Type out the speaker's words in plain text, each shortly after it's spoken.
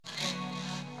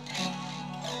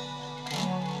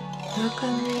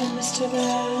Welcome to Mr.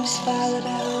 Bear's Violet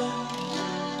Hour,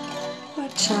 where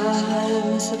time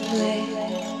is a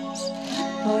place,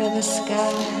 where the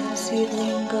sky is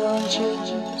evening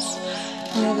gorgeous,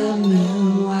 where the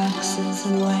moon waxes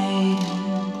and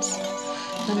wanes,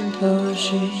 and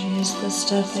poetry is the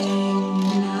stuffing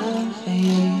in our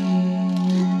veins,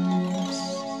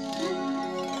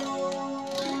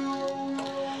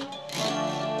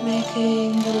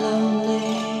 making the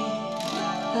lonely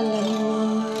a little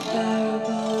more bearable.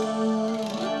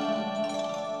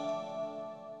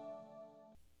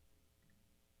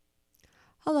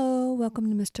 Hello, welcome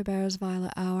to Mr. Bear's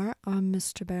Violet Hour. I'm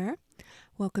Mr. Bear,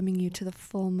 welcoming you to the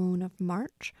full moon of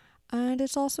March, and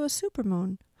it's also a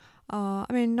supermoon.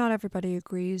 Not everybody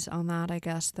agrees on that. I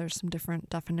guess there's some different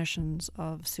definitions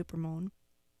of supermoon.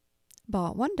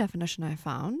 But one definition I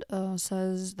found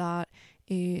says that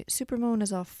a supermoon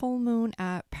is a full moon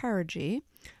at perigee,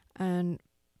 and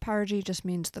perigee just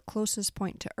means the closest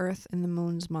point to Earth in the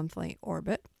moon's monthly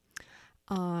orbit,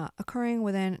 occurring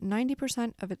within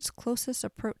 90% of its closest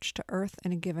approach to Earth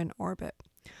in a given orbit,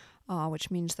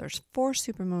 which means there's 4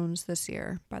 supermoons this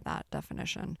year by that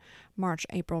definition: March,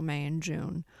 April, May, and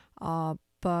June.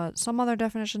 But some other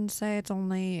definitions say it's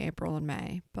only April and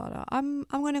May. But I'm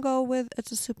going to go with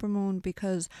it's a supermoon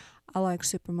because I like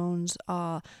supermoons.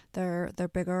 They're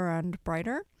bigger and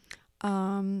brighter.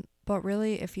 But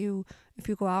really, if you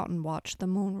go out and watch the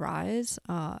moon rise,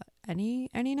 any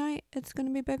night, it's going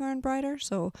to be bigger and brighter.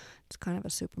 So it's kind of a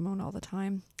supermoon all the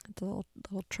time. It's a little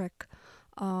trick.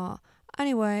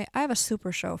 Anyway, I have a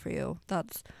super show for you.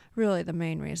 That's really the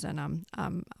main reason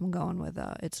I'm going with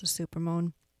it's a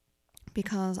supermoon,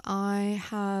 because I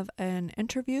have an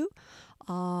interview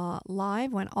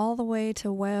live. Went all the way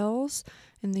to Wales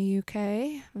in the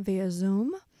UK via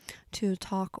Zoom to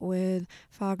talk with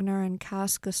Fagner and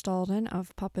Cass Gestalden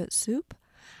of Puppet Soup.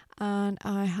 And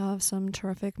I have some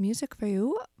terrific music for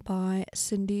you by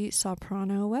Cindy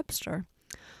Soprano Webster.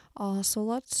 So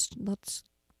let's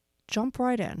jump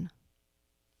right in.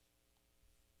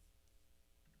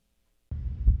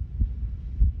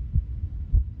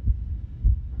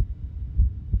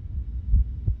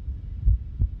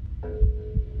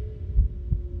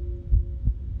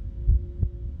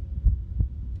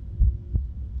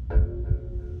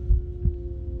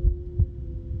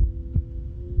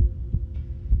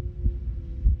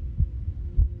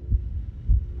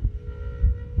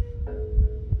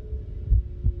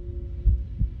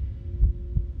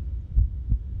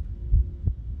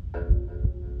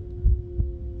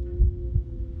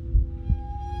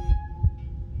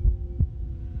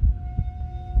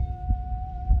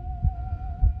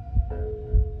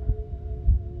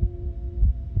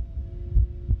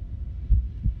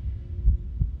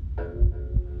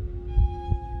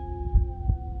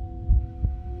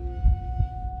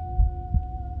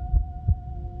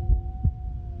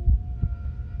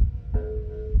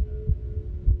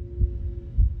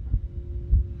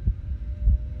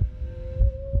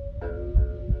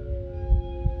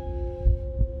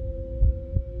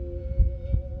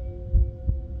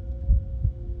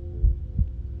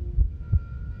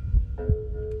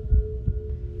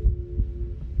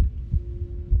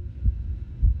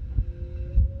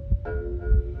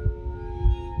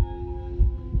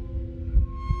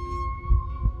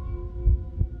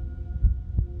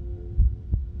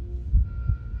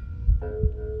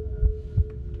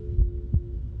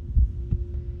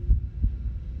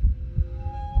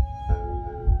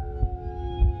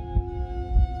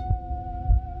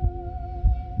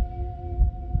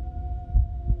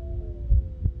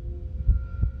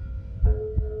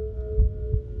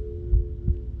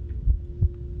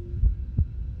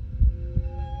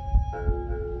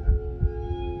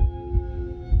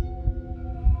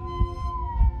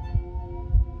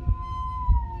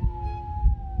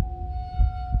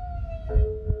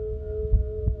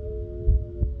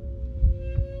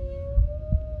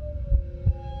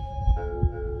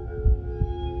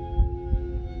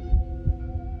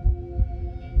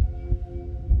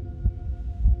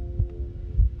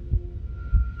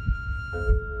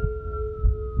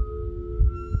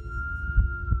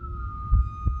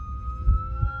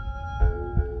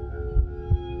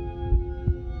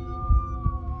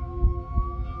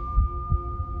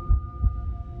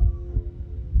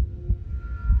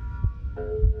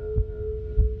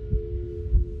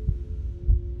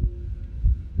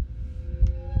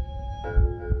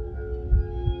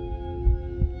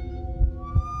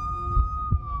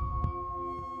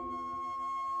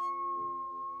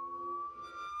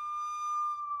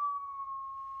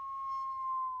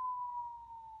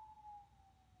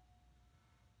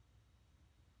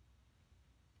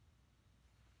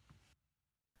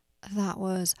 That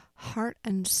was Heart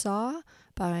and Saw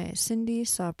by Cindy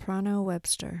Soprano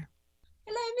Webster.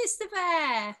 Hello, Mr.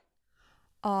 Bear.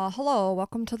 Hello,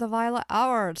 welcome to the Violet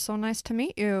Hour. It's so nice to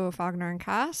meet you, Wagner and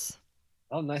Cass.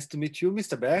 Oh, nice to meet you,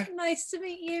 Mr. Bear. Nice to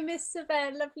meet you, Mr.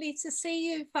 Bear. Lovely to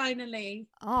see you finally.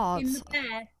 Oh, in the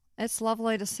bear. It's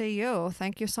lovely to see you.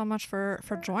 Thank you so much for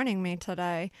joining me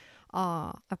today.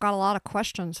 I've got a lot of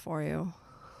questions for you.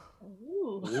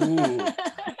 Ooh.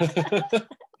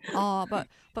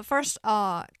 But first,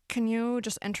 can you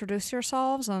just introduce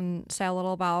yourselves and say a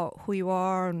little about who you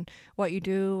are and what you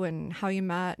do and how you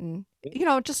met and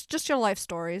just your life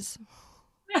stories.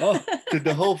 Oh, to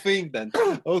the whole thing then.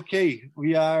 Okay,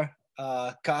 we are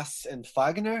Cass and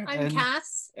Wagner. I'm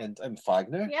Cass. And I'm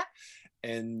Wagner. Yeah.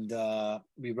 And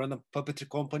we run a puppetry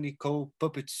company called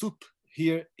Puppet Soup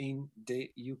here in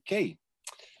the UK.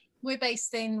 We're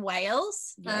based in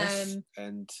Wales. Yes,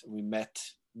 and we met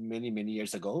many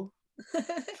years ago.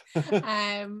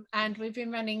 And we've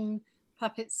been running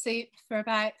Puppet Soup for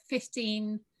about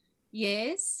 15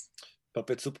 years.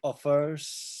 Puppet Soup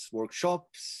offers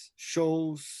workshops,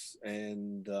 shows,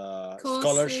 and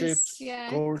courses, scholarships,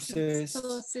 courses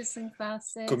and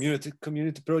classes,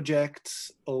 community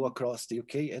projects all across the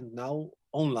UK and now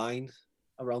online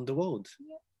around the world.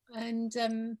 Yeah.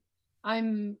 And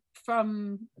I'm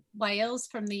from Wales,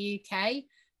 from the UK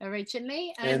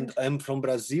originally. And I'm from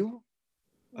Brazil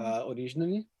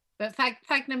originally. But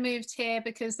Wagner moved here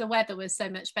because the weather was so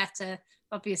much better,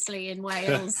 obviously, in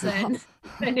Wales than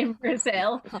in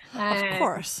Brazil. Of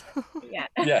course. Yeah.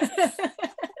 Yes.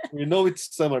 We know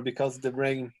it's summer because the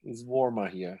rain is warmer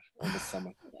here in the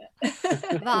summer.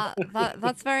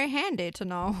 That's very handy to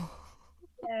know.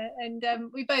 And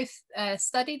we both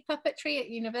studied puppetry at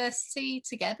university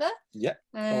together. Yeah,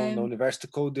 on a university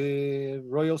called the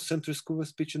Royal Central School of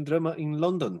Speech and Drama in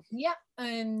London. Yeah,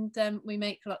 and we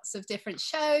make lots of different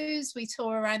shows. We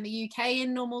tour around the UK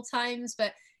in normal times,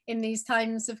 but in these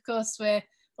times, of course, we're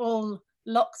all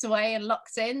locked away and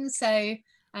locked in. So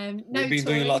no We've been touring.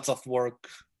 doing lots of work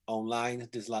online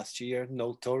this last year.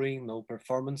 No touring, no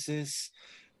performances.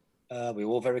 We're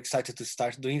all very excited to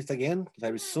start doing it again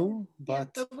very soon.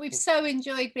 But we've so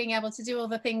enjoyed being able to do all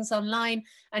the things online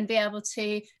and be able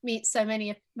to meet so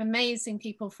many amazing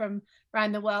people from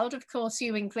around the world. Of course,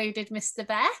 you included, Mr.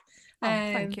 Bear.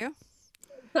 Thank you.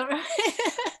 All right.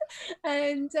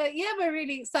 And we're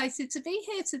really excited to be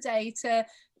here today to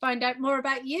find out more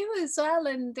about you as well.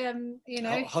 And,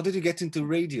 How did you get into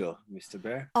radio, Mr.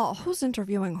 Bear? Oh, who's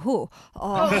interviewing who?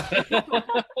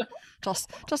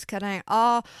 Just kidding.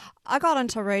 I got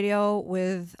into radio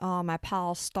with my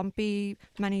pal Stumpy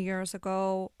many years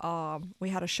ago. We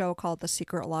had a show called The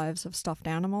Secret Lives of Stuffed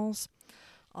Animals.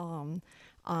 We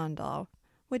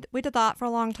did that for a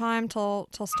long time till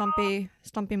Stumpy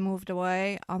moved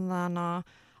away, and then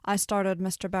I started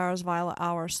Mr. Bear's Violet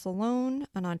Hour Saloon,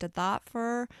 and I did that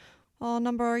for a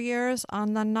number of years,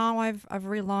 and then now I've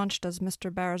relaunched as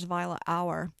Mr. Bear's Violet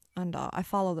Hour, and I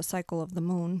follow the cycle of the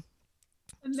moon.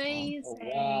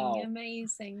 Amazing, wow.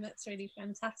 Amazing! That's really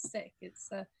fantastic. It's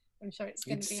I'm sure it's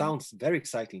going to be. It sounds very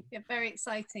exciting. Yeah, very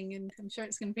exciting, and I'm sure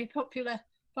it's going to be a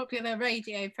popular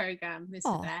radio program,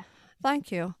 Mr. Bear.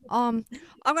 Thank you. I'm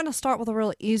going to start with a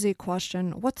really easy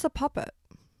question. What's a puppet?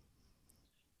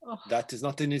 Oh, that is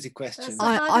not an easy question.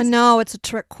 I know, it's a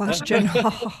trick question.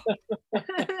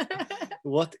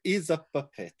 What is a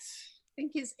puppet? I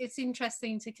think it's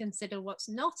interesting to consider what's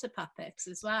not a puppet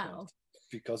as well.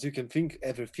 Because you can think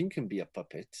everything can be a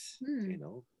puppet.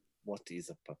 What is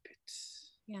a puppet?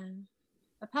 Yeah.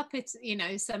 A puppet,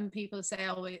 some people say,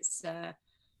 oh, it's a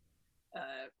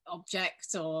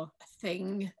object or a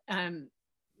thing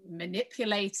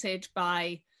manipulated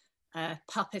by a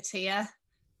puppeteer,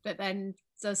 but then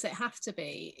does it have to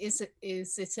be? Is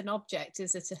it an object?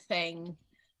 Is it a thing?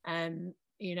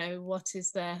 What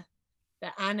is the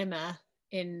anima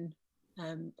in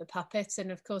the puppet?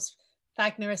 And of course,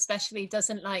 Wagner especially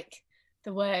doesn't like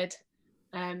the word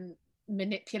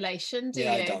manipulation. Do you?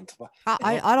 I don't.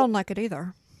 I don't like it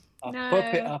either.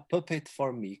 A puppet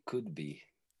for me could be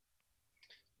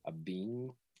a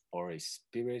being or a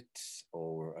spirit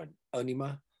or an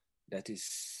anima that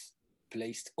is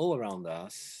placed all around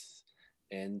us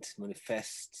and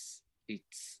manifests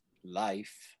its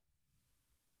life,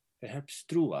 perhaps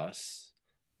through us,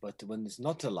 but when it's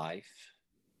not alive,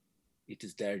 it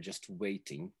is there just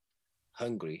waiting,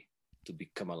 hungry to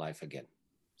become alive again.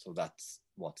 So that's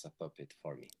what's a puppet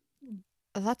for me.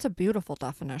 That's a beautiful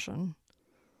definition.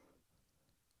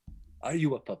 Are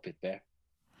you a puppet, Bear?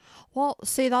 Well,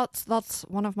 see, that's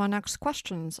one of my next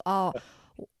questions.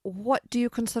 What do you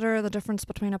consider the difference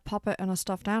between a puppet and a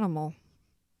stuffed animal?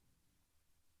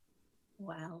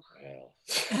 Well,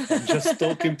 I'm just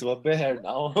talking to a bear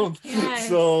now. Yes.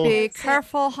 So Be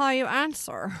careful how you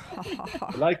answer.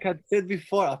 like I said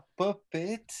before, a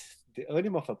puppet, the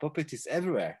animal of a puppet is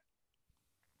everywhere.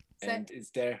 So- And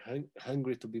it's there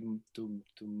hungry to be to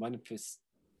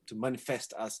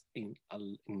manifest us in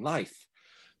life.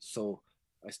 So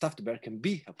a stuffed bear can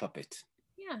be a puppet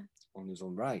yeah. on his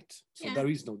own right. So Yeah. there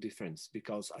is no difference,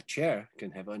 because a chair can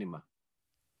have anima.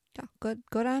 Yeah,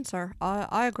 good answer.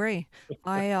 I agree.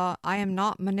 I am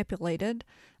not manipulated,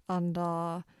 and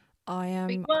I am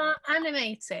We were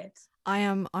animated. I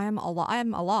am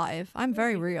alive. I'm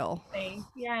very real.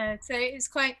 Yeah, so it's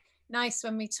quite nice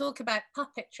when we talk about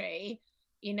puppetry,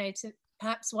 you know, to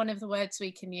perhaps one of the words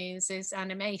we can use is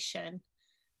animation.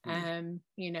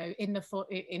 You know,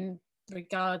 in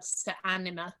regards to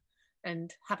anima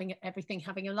and having everything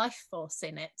having a life force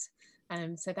in it.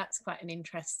 So that's quite an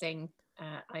interesting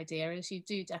idea, as you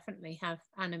do definitely have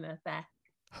anima there.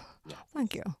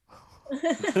 Thank you.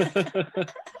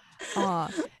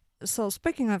 So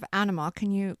speaking of anima,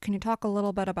 can you talk a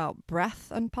little bit about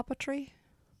breath and puppetry?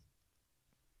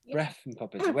 Yeah. Breath and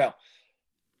puppetry. Well,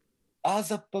 as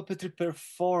a puppetry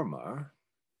performer,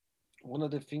 one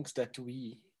of the things that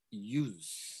we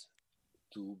use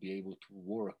to be able to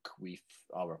work with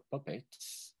our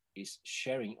puppets is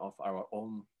sharing of our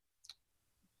own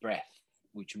breath,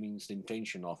 which means the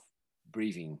intention of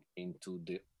breathing into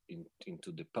the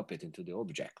puppet, into the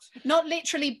object. Not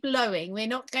literally blowing. We're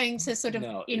not going to sort of,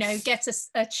 No, you know, get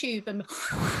a tube and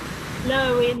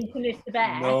blow into Mr.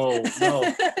 Bear. No.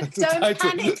 Don't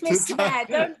panic, Mr. Bear.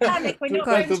 Don't panic. We're not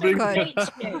going to engage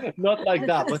you. Not like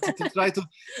that, but to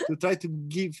try to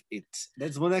give it.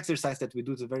 That's one exercise that we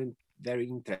do. It's very, very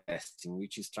interesting,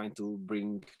 which is trying to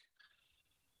bring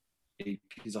a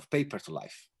piece of paper to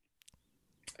life.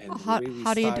 And how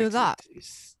do you do that?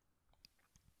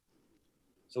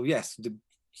 So yes, the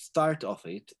start of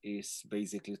it is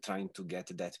basically trying to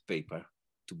get that paper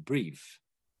to breathe.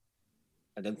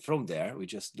 And then from there, we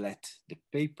just let the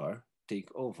paper take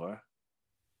over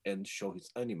and show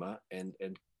his anima and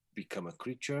become a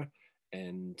creature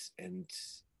and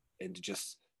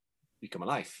just become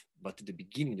alive. But at the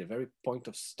beginning, the very point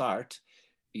of start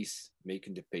is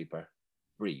making the paper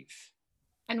breathe.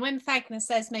 And when Fagner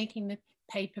says making the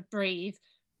paper breathe,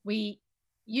 we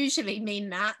usually mean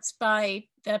that by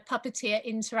the puppeteer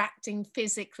interacting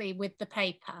physically with the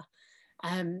paper.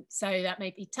 So that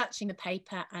may be touching the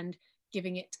paper and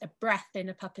giving it a breath in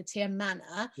a puppeteer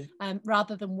manner,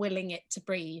 rather than willing it to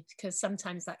breathe, because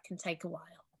sometimes that can take a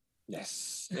while.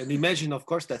 Yes, and imagine, of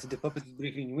course, that the puppet is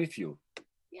breathing with you.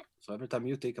 Yeah. So every time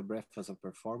you take a breath as a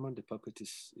performer, the puppet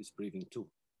is breathing too.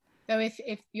 So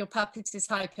if your puppet is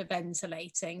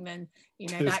hyperventilating, then you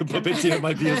know that the puppeteer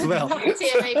might be as well. The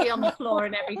puppeteer may be on the floor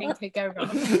and everything could go wrong.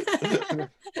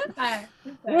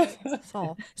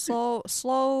 So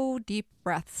slow, deep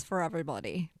breaths for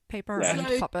everybody. Paper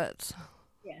and puppets.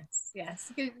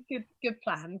 Yes. Good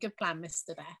plan,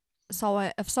 Mr. Bear.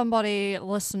 So if somebody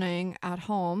listening at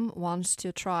home wants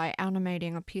to try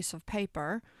animating a piece of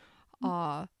paper,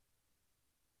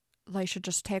 they should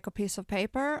just take a piece of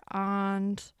paper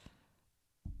and.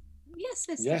 Yes,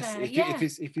 Mr. Yes, Bear.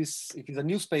 If it's a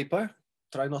newspaper,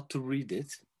 try not to read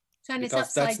it. Turn it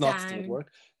because that's not down. the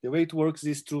work. The way it works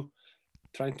is to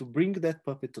trying to bring that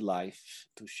puppet to life,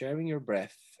 to sharing your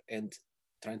breath, and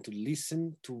trying to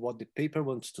listen to what the paper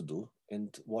wants to do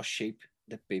and what shape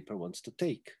the paper wants to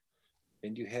take.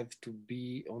 And you have to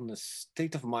be on a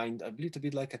state of mind, a little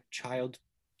bit like a child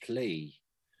play,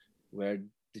 where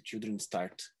the children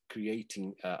start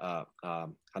creating a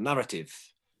narrative.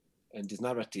 And this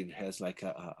narrative has like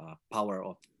a power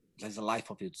of, has a life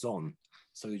of its own.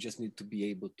 So you just need to be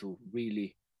able to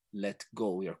really let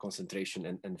go your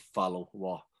concentration and follow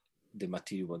what the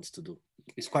material wants to do.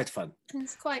 It's quite fun.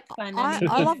 It's quite fun. I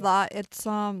love that. It's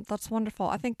that's wonderful.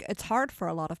 I think it's hard for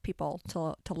a lot of people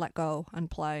to let go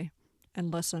and play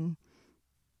and listen.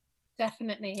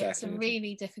 Definitely. It's a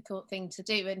really difficult thing to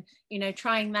do, and you know,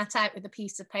 trying that out with a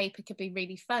piece of paper could be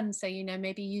really fun. So you know,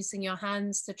 maybe using your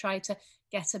hands to try to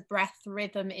get a breath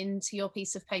rhythm into your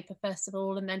piece of paper first of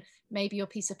all, and then maybe your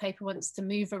piece of paper wants to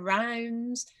move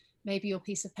around. Maybe your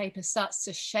piece of paper starts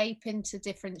to shape into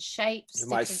different shapes. You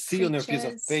might see on your piece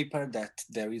of paper that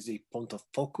there is a point of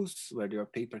focus where your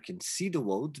paper can see the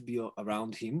world be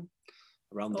around him,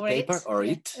 around the paper or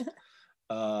it.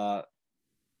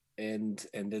 And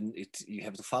then you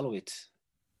have to follow it,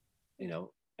 you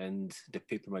know, and the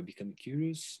paper might become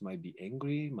curious, might be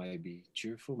angry, might be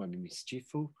cheerful, might be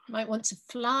mischievous. Might want to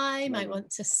fly, might want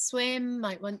to swim,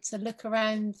 might want to look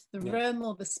around the room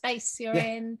or the space you're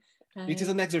in. It is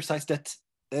an exercise that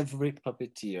every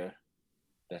puppeteer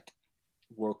that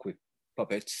work with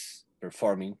puppets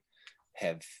performing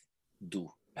has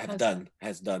done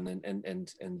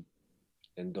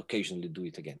and occasionally do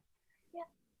it again. Yeah.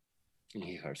 In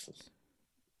rehearsals.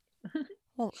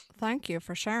 Well, thank you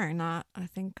for sharing that. I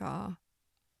think I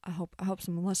hope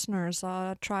some listeners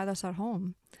try this at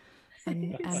home.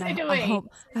 And So I, do I we.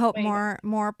 hope So I hope do we.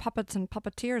 more puppets and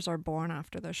puppeteers are born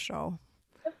after this show.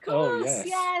 Of Oh, course, yes.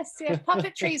 yes. Yeah.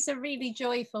 Puppetry is a really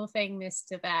joyful thing,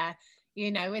 Mr. Bear.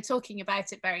 You know, we're talking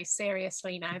about it very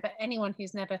seriously now, but anyone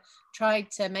who's never tried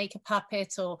to make a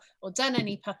puppet or done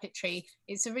any puppetry,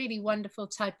 it's a really wonderful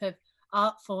type of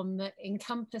art form that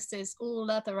encompasses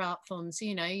all other art forms.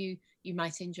 You know, you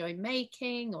might enjoy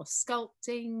making or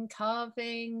sculpting,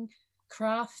 carving,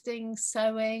 crafting,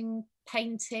 sewing,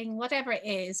 painting, whatever it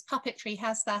is. Puppetry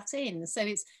has that in. So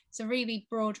it's a really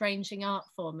broad-ranging art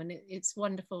form, and it's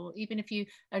wonderful. Even if you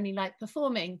only like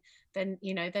performing, then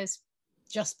you know there's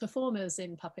just performers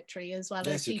in puppetry as well as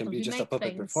Yes, you people can be who just make a puppet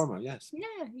things. performer, yes.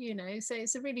 Yeah, you know, so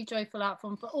it's a really joyful art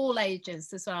form for all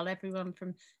ages as well. Everyone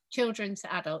from children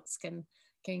to adults can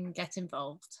get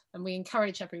involved, and we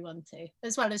encourage everyone to,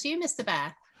 as well as you, Mr.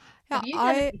 Bear. Yeah, Have you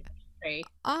done any puppetry?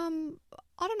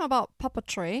 I don't know about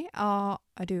puppetry. I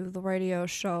do the radio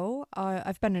show.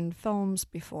 I've been in films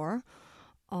before,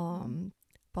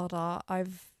 but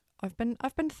I've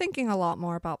been thinking a lot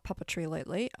more about puppetry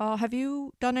lately. Have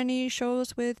you done any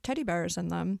shows with teddy bears in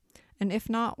them? And if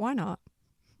not, why not?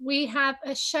 We have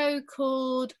a show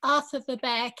called Arthur the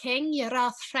Bear King,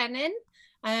 Yarath Rhenyn,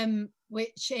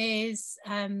 which is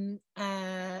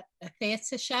a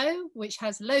theatre show which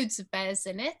has loads of bears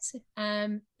in it.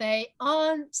 They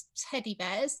aren't teddy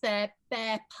bears, they're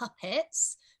bear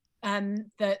puppets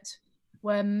that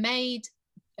were made.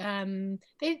 They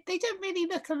don't really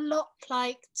look a lot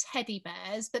like teddy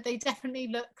bears, but they definitely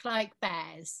look like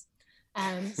bears.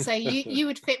 So you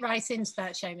would fit right into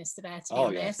that show, Mr. Bear, to be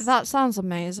honest. Yes. That sounds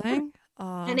amazing.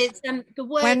 And it's the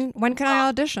word. When can I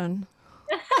audition?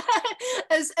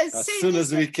 as soon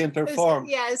as we can perform.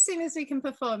 As soon as we can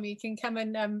perform, you can come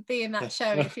and be in that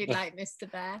show if you'd like, Mr.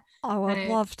 Bear. I would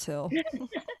love to.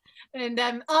 And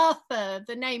Arthur,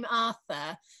 the name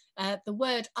Arthur, the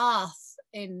word Arth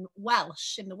in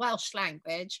Welsh, in the Welsh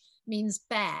language, means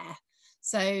bear.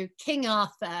 So King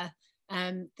Arthur,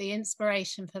 the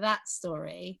inspiration for that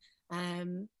story,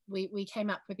 we came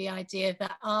up with the idea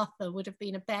that Arthur would have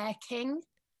been a bear king,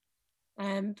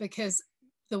 because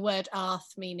the word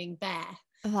Arth meaning bear.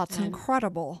 That's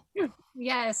incredible.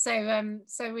 Yeah, so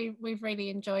we've really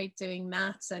enjoyed doing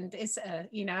that, and it's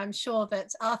you know, I'm sure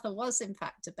that Arthur was in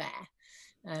fact a bear.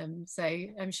 So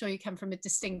I'm sure you come from a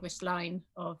distinguished line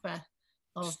of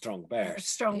strong bears.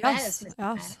 Strong yes, bears.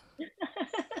 Yes.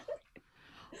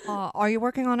 Are you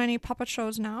working on any puppet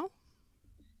shows now?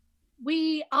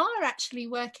 We are actually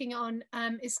working on.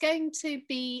 It's going to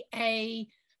be a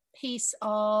piece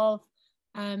of.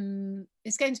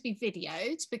 It's going to be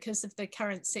videoed because of the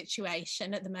current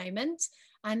situation at the moment,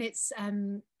 and it's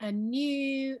a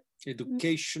new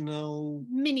educational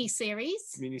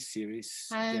mini-series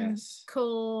yes,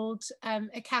 called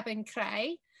A Cabin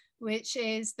Cray, which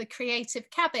is the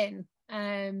creative cabin,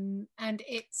 and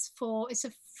it's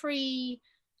a free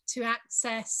to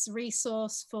access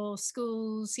resource for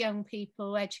schools, young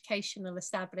people, educational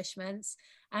establishments.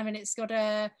 And it's got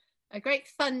a great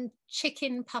fun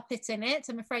chicken puppet in it.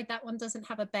 I'm afraid that one doesn't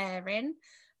have a bear in.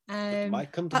 It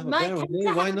might come to have a bear one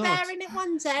day. Why not? Bear in it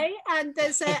one day. And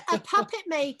there's a puppet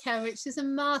maker, which is a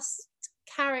masked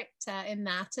character in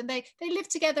that, and they live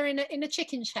together in a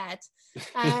chicken shed,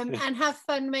 and have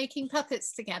fun making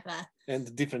puppets together.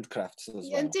 And different crafts as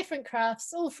well. And different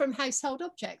crafts, all from household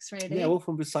objects, really. Yeah, all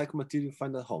from recycled material you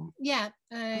find at home. Yeah.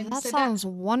 That sounds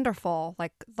wonderful.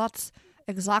 Like, that's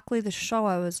exactly the show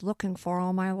I was looking for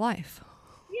all my life.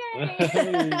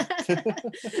 Yay!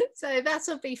 So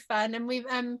that'll be fun, and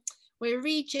we're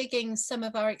rejigging some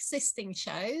of our existing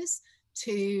shows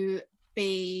to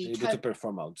be able to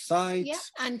perform outside. Yeah,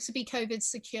 and to be COVID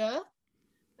secure,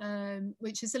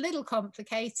 which is a little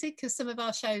complicated because some of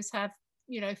our shows have,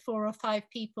 4 or 5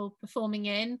 people performing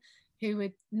in who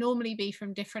would normally be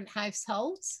from different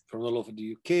households. From all over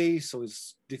the UK, so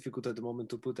it's difficult at the moment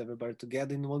to put everybody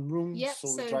together in one room. Yep,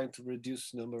 so we're trying to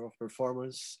reduce the number of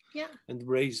performers, and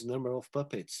raise the number of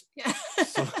puppets. Yeah.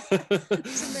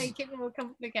 To make it more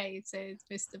complicated,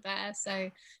 Mr. Bear.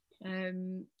 So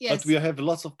yes. But we have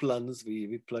lots of plans.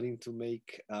 We're planning to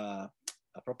make a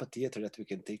proper theatre that we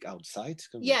can take outside.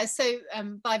 Yeah, so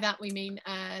by that we mean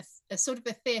a sort of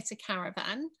a theatre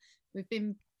caravan. We've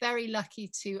been very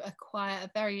lucky to acquire a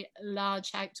very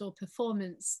large outdoor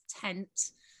performance tent.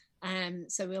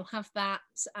 So we'll have that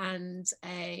and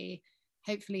a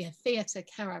hopefully a theatre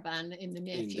caravan in the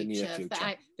near future.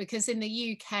 Because in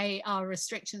the UK, our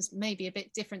restrictions may be a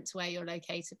bit different to where you're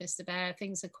located, Mr. Bear.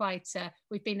 Things are quite,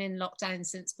 we've been in lockdown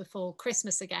since before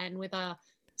Christmas again with our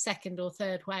second or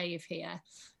third wave here.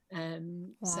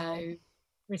 So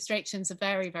restrictions are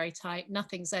very, very tight.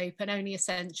 Nothing's open, only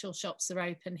essential shops are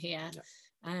open here.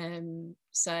 And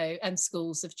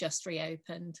schools have just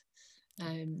reopened.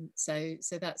 So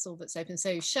that's all that's open.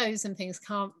 So shows and things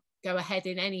can't go ahead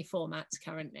in any format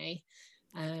currently,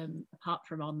 apart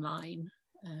from online.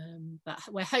 But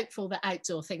we're hopeful that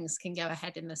outdoor things can go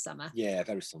ahead in the summer. Yeah,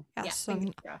 very soon. Yes,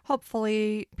 and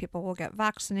hopefully people will get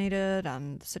vaccinated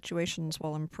and situations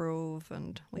will improve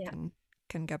and we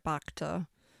can get back to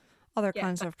other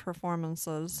kinds of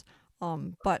performances.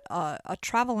 But a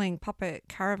traveling puppet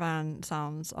caravan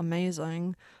sounds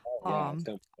amazing.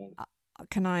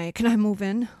 Can I move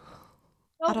in?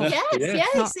 Oh,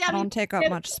 yes. I don't take up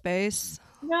much space.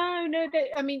 No.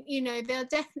 I mean, there'll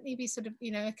definitely be sort of,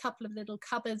 a couple of little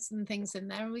cupboards and things in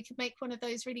there, and we could make one of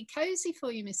those really cozy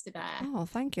for you, Mr. Bear. Oh,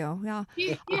 thank you. Yeah. Do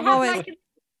you have like a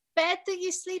bed that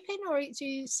you sleep in, or do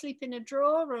you sleep in a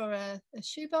drawer or a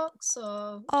shoebox,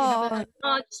 or do you have a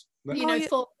large,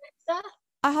 full bed?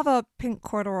 I have a pink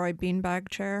corduroy beanbag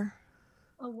chair.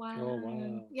 Oh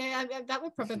wow. Yeah, that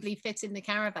would probably fit in the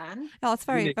caravan. Yeah, it's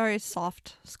very, very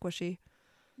soft, squishy.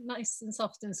 Nice and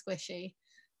soft and squishy.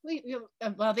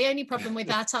 Well, the only problem with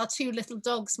that, our two little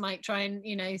dogs might try and,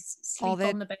 sleep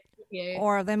on the bed with you.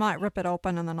 Or they might rip it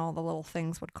open and then all the little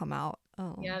things would come out.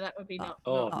 Oh. Yeah, that would be not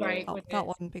great. That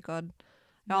wouldn't be good.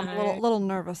 I'm a little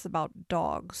nervous about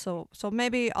dogs, so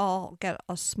maybe I'll get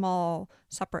a small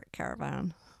separate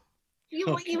caravan. We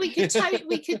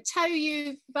could tow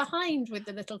you behind with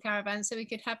the little caravan, so we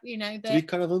could have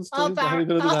our van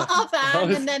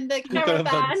and then the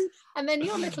caravan and then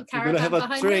your little caravan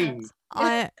behind train.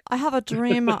 I have a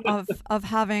dream of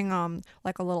having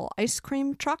like a little ice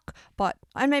cream truck,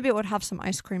 and maybe it would have some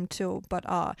ice cream too, but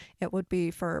it would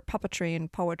be for puppetry and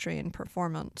poetry and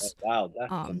performance. Oh, wow,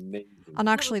 that's amazing. And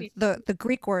actually the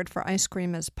Greek word for ice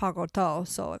cream is pagoto,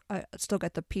 so I still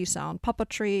get the P sound.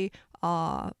 Puppetry,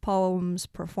 poems,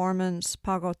 performance,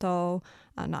 pagoto,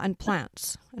 and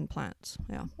plants.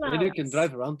 Yeah. And you can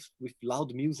drive around with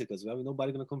loud music as well.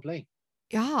 Nobody's gonna complain.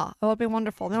 Yeah, it would be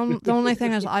wonderful. The only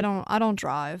thing is I don't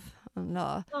drive, and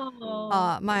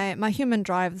my human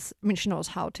drives. I mean, she knows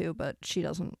how to, but she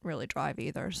doesn't really drive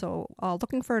either. So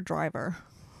looking for a driver.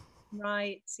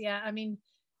 Right. Yeah. I mean,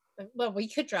 well, we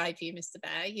could drive you, Mr.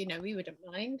 Bear. We wouldn't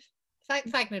mind.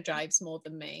 Fagner drives more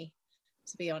than me,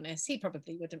 to be honest. He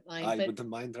probably wouldn't mind. I wouldn't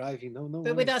mind driving. No.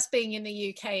 But with us being in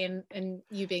the UK and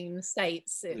you being in the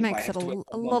States, it makes it a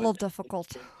little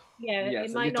difficult. Yeah,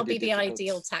 it might not be the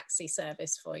ideal taxi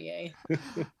service for you.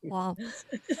 Well,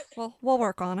 we'll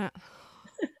work on it.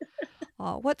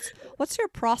 What's your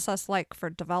process like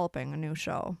for developing a new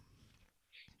show?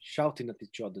 Shouting at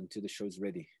each other until the show is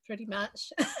ready. Pretty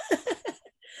much.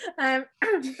 But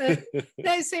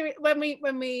no, seriously, when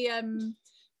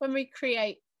we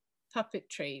create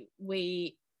puppetry,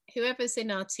 whoever's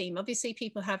in our team, obviously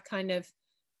people have kind of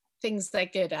things they're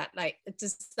good at, like a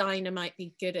designer might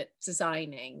be good at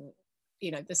designing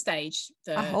the stage,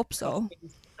 I hope so.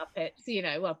 Puppets,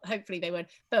 well, hopefully they would,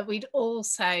 but we'd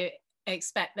also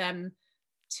expect them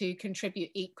to contribute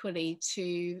equally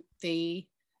to the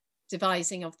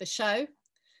devising of the show.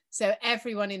 So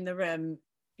everyone in the room,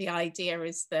 the idea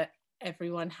is that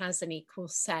everyone has an equal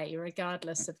say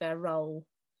regardless of their role.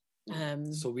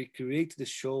 So we create the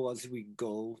show as we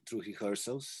go through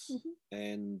rehearsals,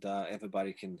 and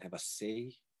everybody can have a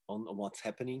say on what's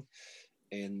happening,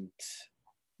 and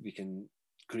we can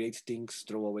create things,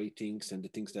 throw away things, and the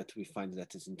things that we find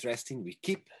that is interesting we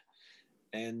keep,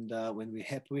 and when we're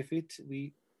happy with it,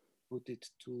 we put it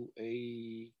to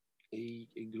a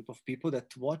group of people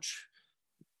that watch.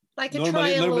 Like a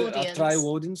trial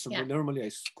audience. So normally a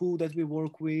school that we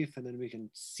work with, and then we can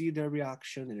see their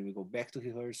reaction, and then we go back to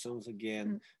rehearsals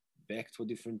again, back to a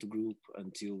different group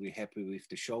until we're happy with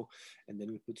the show, and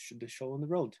then we put the show on the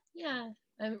road. Yeah,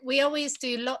 we always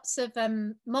do lots of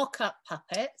mock-up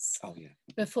puppets. Oh yeah.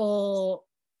 Before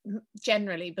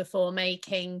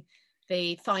making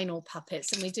the final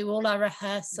puppets, and we do all our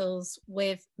rehearsals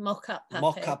with mock-up puppets.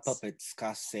 Mock-up puppets,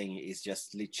 Cass saying, is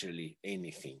just literally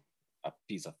anything. A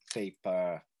piece of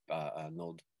paper, an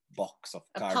old box of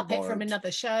cardboard. A puppet from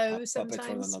another show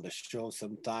sometimes.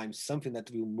 Something that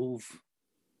will move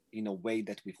in a way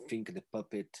that we think the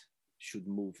puppet should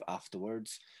move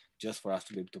afterwards, just for us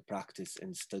to be able to practice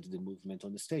and study the movement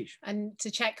on the stage. And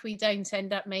to check we don't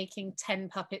end up making 10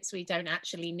 puppets we don't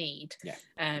actually need. Yeah.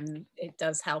 It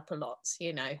does help a lot,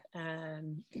 you know.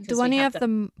 Do any of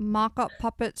the mock-up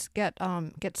puppets get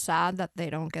sad that they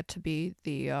don't get to be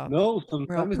the no,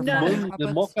 sometimes real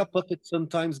the mock-up puppets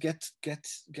sometimes get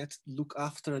look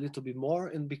after a little bit more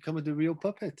and become the real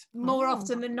puppet. More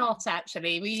often than not,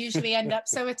 actually. We usually end up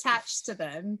so attached to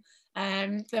them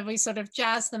that we sort of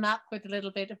jazz them up with a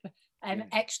little bit of an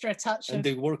extra touch. And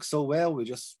they work so well, we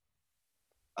just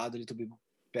add a little bit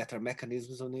better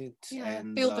mechanisms on it. Yeah,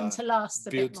 and build them to last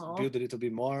a bit more. Build a little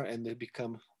bit more, and they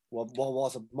become, what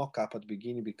was a mock-up at the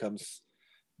beginning becomes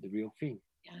the real thing.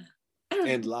 Yeah.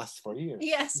 And lasts for years.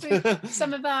 Yes,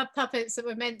 some of our puppets that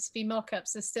were meant to be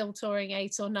mock-ups are still touring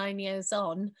 8 or 9 years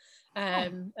on.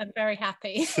 I'm very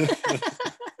happy.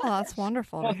 Oh, that's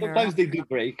wonderful to hear. Sometimes they do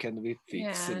break and we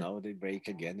fix, you know, they break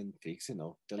again and fix, you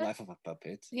know, the life of a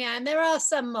puppet. Yeah, and there are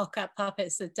some mock-up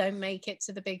puppets that don't make it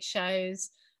to the big shows,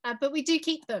 but we do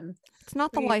keep them. It's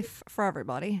not the life for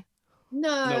everybody.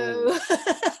 No.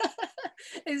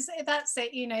 That's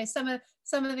it, you know,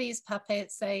 some of these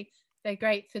puppets, they're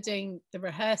great for doing the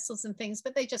rehearsals and things,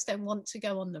 but they just don't want to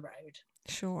go on the road.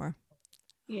 Sure.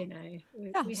 You know,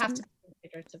 we have to be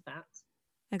considerate of that.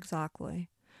 Exactly.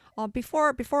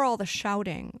 Before all the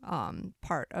shouting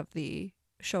part of the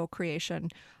show creation,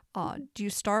 do you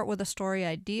start with a story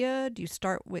idea? Do you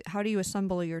start with, how do you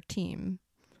assemble your team?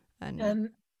 And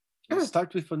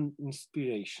start with an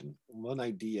inspiration, one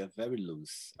idea, very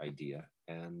loose idea.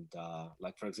 And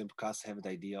like, for example, Cass had the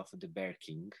idea of the Bear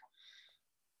King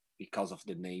because of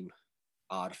the name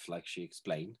Arf, like she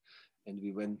explained. And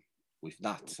we went with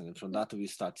that. And from that, we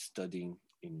start studying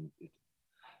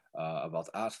about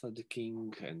Arthur the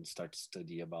King and start to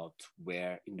study about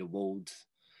where in the world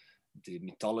the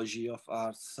mythology of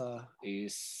Arthur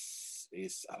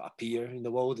is appear in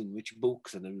the world, in which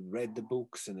books, and then we read the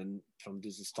books, and then from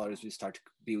these stories we start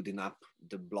building up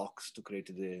the blocks to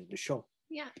create the show.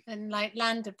 Yeah, and like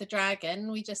Land of the Dragon,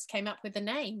 we just came up with a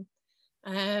name.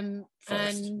 And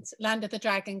Land of the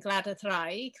Dragon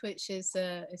Gladethraig, which is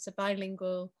it's a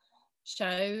bilingual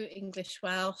show, English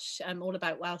Welsh, all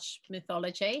about Welsh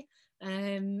mythology,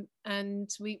 and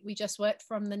we just worked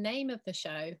from the name of the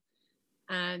show.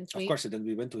 And of course, then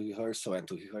we went to rehearsal and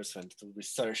to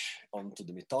research onto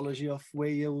the mythology of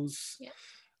Wales,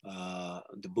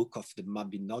 the book of the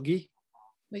Mabinogi,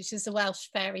 which is the Welsh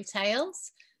fairy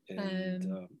tales.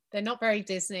 And, they're not very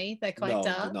Disney, they're quite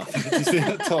dark. Not Disney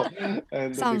at all.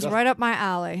 And sounds right up my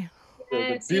alley.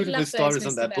 The beautiful stories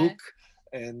on that book,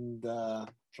 and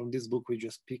from this book we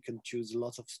just pick and choose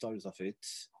lots of stories of it,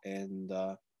 and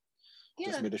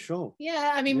just made a show.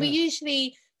 I mean, we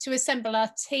usually, to assemble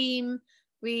our team,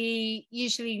 we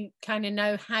usually kind of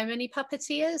know how many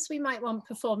puppeteers we might want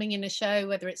performing in a show,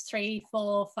 whether it's 3,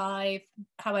 4, 5,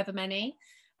 however many,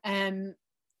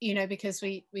 you know, because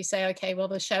we say, okay, well,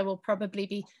 the show will probably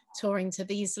be touring to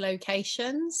these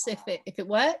locations if it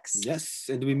works. Yes,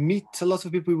 and we meet a lot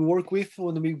of people we work with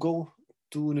when we go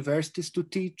to universities to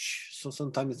teach. So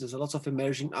sometimes there's a lot of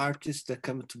emerging artists that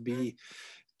come to be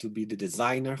the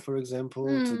designer, for example,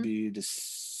 to be the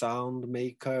sound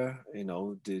maker, you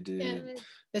know, the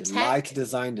light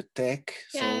design, the tech.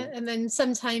 Yeah, and then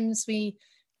sometimes we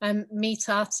meet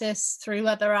artists through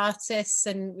other artists,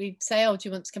 and we say, oh, do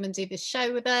you want to come and do this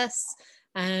show with us?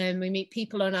 And we meet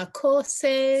people on our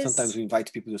courses. Sometimes we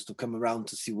invite people just to come around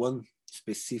to see one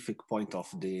specific point of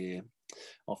the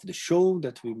show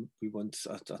that we want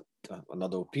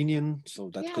another opinion.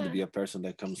 So that could be a person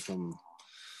that comes from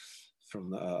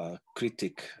a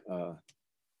critic,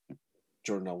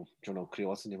 journal,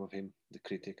 what's the name of him? The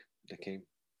critic that came,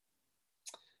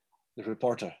 the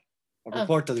reporter. A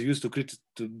reporter that used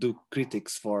to do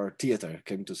critics for theater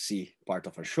came to see part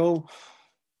of our show,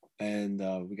 and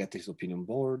we got his opinion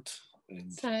board,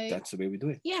 and so, that's the way we do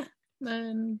it. Yeah.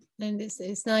 And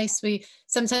it's nice. We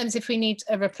sometimes, if we need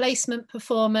a replacement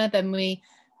performer, then we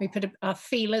put our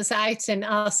feelers out and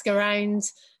ask around,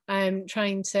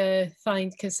 trying to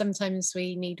find, because sometimes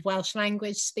we need Welsh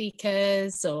language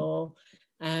speakers or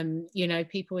you know,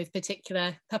 people with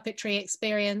particular puppetry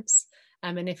experience.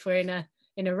 And if we're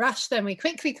in a rush, then we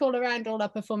quickly call around all our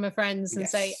performer friends and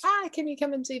say, can you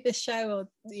come and do this show, or,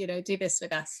 you know, do this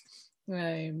with us.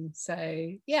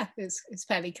 So yeah, it's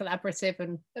fairly collaborative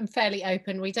and fairly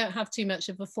open. We don't have too much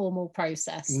of a formal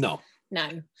process. No,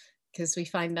 because we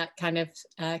find that kind of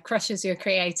crushes your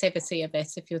creativity a bit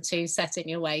if you're too set in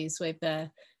your ways with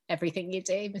everything you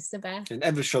do, Mr. Bear. And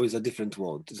every show is a different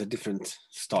world, it's a different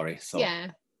story. So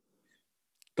yeah.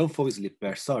 Don't fall asleep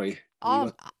there. Sorry.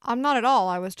 I'm not at all.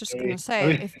 I was just going to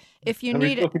say, if you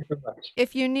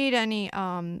need any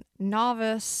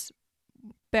novice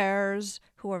bears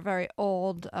who are very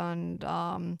old and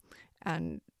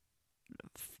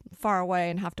far away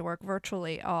and have to work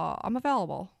virtually, I'm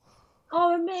available.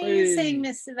 Oh, amazing,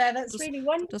 Mr. Bear. That's really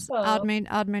wonderful. Just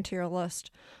add me to your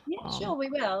list. Yeah, sure, we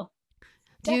will.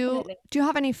 Do you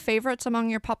have any favorites among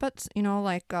your puppets? You know,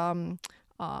 like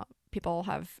people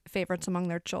have favorites among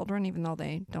their children, even though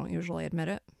they don't usually admit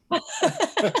it.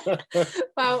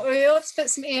 Well, we ought to put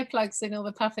some earplugs in all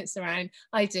the puppets around.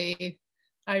 I do.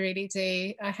 I really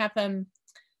do. I have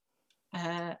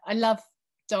I love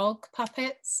dog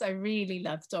puppets. I really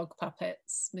love dog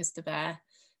puppets, Mr. Bear.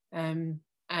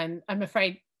 And I'm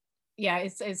afraid, yeah,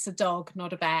 it's a dog,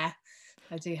 not a bear.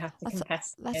 I do have to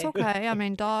confess. That's okay. I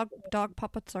mean, dog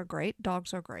puppets are great.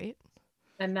 Dogs are great.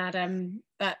 And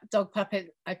that dog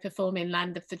puppet I perform in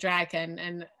Land of the Dragon,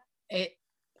 and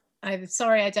I'm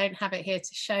sorry I don't have it here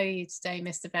to show you today,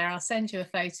 Mr. Bear. I'll send you a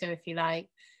photo if you like.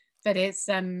 But it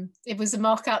was a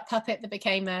mock-up puppet that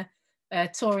became a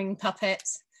touring puppet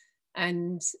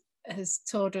and has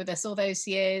toured with us all those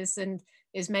years and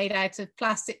is made out of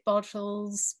plastic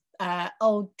bottles,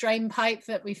 old drain pipe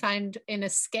that we found in a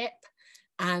skip,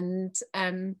 and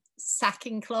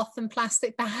sacking cloth and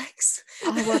plastic bags.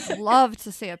 I would love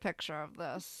to see a picture of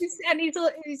this. And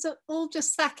he's all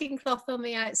just sacking cloth on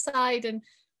the outside, and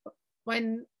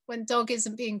when dog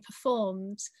isn't being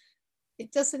performed,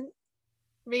 it doesn't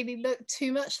really look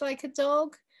too much like a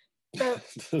dog. But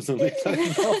doesn't look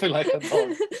nothing like a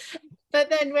dog. But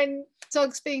then when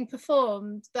dog's being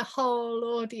performed, the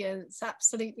whole audience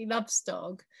absolutely loves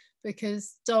dog,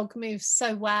 because dog moves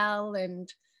so well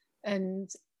and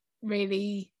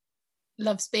really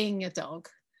loves being a dog,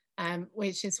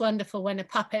 which is wonderful when a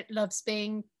puppet loves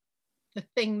being the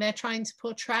thing they're trying to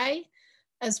portray,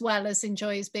 as well as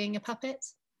enjoys being a puppet.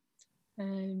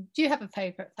 Do you have a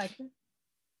favorite, Faker?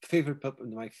 Favorite puppet?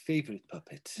 My favorite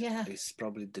puppet, yeah, is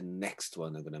probably the next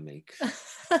one I'm gonna make.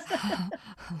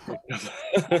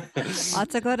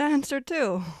 That's a good answer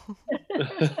too.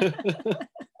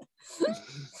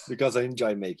 Because I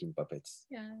enjoy making puppets.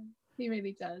 Yeah, he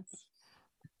really does.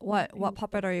 What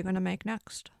puppet are you gonna make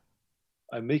next?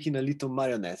 I'm making a little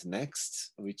marionette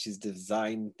next, which is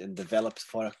designed and developed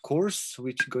for a course,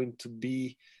 which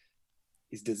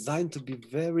is designed to be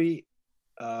very,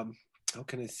 how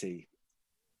can I say,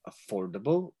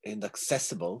 affordable and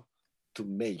accessible to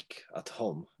make at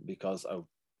home, because I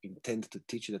intend to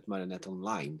teach that marionette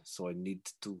online. So I need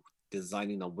to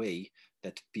design in a way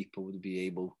that people would be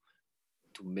able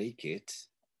to make it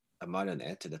a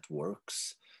marionette that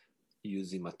works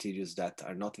using materials that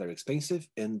are not very expensive,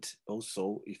 and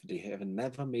also if they have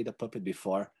never made a puppet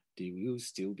before, they will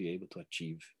still be able to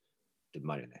achieve the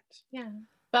marionette. Yeah,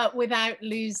 but without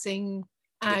losing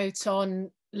out on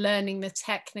learning the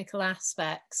technical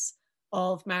aspects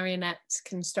of marionette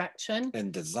construction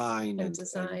and design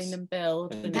and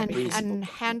build and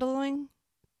handling.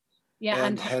 Yeah,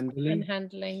 and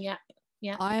handling.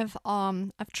 Yeah. I've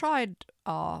tried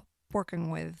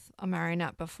working with a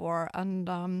marionette before, and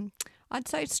I'd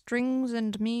say strings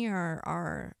and me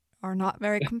are not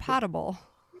very compatible.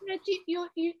 You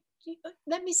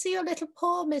let me see your little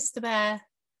paw, Mr. Bear.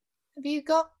 Have you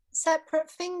got separate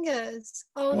fingers?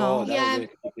 Oh no, yeah,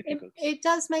 it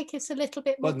does make it a little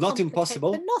bit more, but not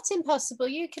impossible. But not impossible.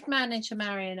 You could manage a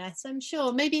marionette, I'm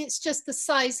sure. Maybe it's just the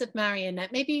size of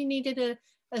marionette. Maybe you needed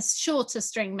a shorter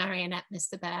string marionette,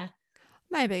 Mr. Bear.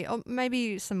 Maybe, or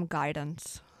maybe some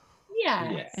guidance.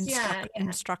 Yeah,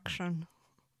 instruction.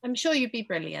 I'm sure you'd be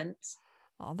brilliant.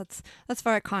 Oh, that's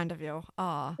very kind of you.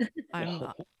 I'm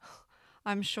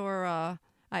sure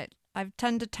I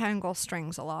tend to tangle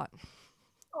strings a lot.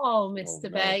 Oh,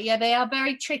 Mr. Bear. Yeah, they are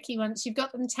very tricky. Once you've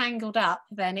got them tangled up,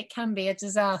 then it can be a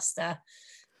disaster.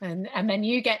 And then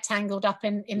you get tangled up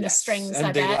in the strings.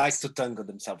 And they like to tangle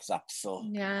themselves up. So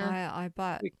yeah, I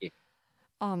bet.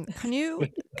 Can you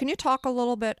talk a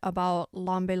little bit about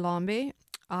Lambe Lambe?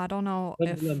 I don't know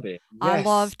if I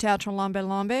love Teatro Lambe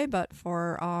Lambe, but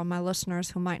for my listeners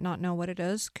who might not know what it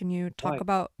is, can you talk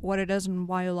about what it is and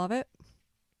why you love it?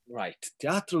 Right.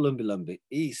 Teatro Lambe Lambe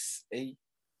is a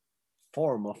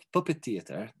form of puppet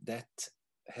theater that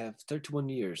have 31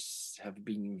 years have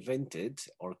been invented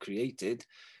or created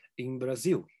in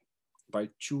Brazil by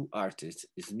two artists,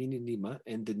 Ismini Lima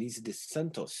and Denise de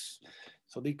Santos.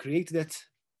 So they created that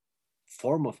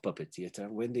form of puppet theater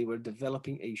when they were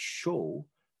developing a show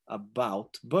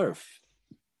about birth,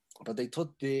 but they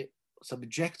thought the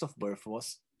subject of birth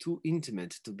was too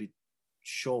intimate to be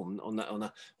shown on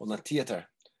a theater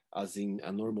as in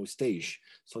a normal stage.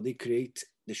 So they create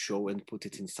the show and put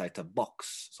it inside a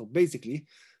box. So basically,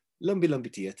 Lumbi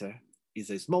Lumbi Theatre is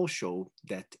a small show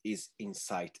that is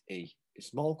inside a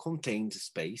small contained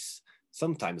space,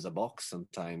 sometimes a box,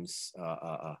 sometimes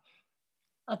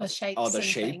other shapes. Other and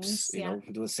shapes, things, you know,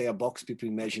 when say a box, people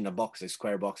imagine a box, a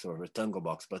square box or a rectangle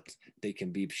box, but they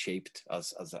can be shaped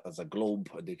as a globe,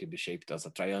 or they can be shaped as a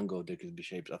triangle, they can be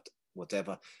shaped at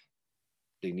whatever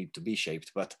they need to be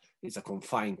shaped, but it's a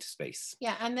confined space.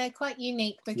 Yeah, and they're quite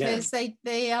unique because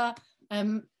they are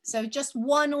so just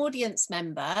one audience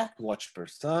member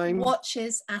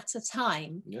watches at a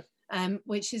time. Yeah.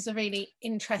 Which is a really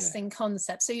interesting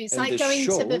concept. So it's and like going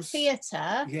to the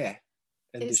theatre. Yeah.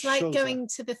 And it's like going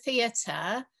to the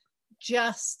theatre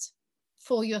just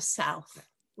for yourself,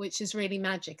 which is really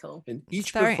magical. And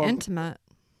it's very intimate.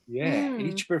 Yeah,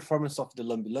 each performance of the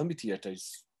Lumbi Lumbi Theatre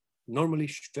is normally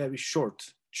very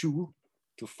short, 2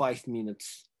 to 5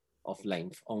 minutes of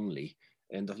length only.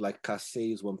 And like Cass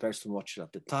says, one person watches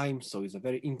at the time, so it's a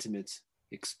very intimate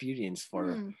experience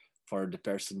for the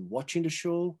person watching the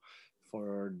show,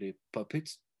 for the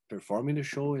puppets performing the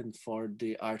show, and for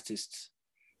the artists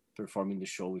performing the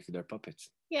show with their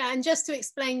puppets. Yeah, and just to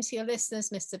explain to your listeners,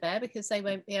 Mr. Bear, because they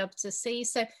won't be able to see.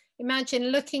 So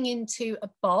imagine looking into a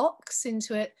box,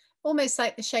 into it, almost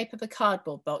like the shape of a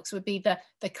cardboard box would be the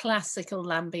classical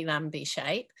Lambi Lambi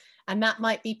shape. And that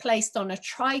might be placed on a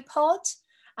tripod,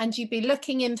 and you'd be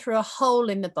looking in through a hole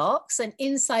in the box, and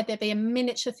inside there'd be a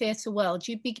miniature theatre world.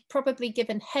 You'd be probably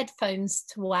given headphones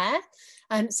to wear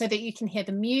so that you can hear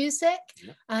the music.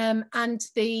 Yeah. And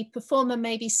the performer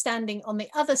may be standing on the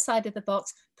other side of the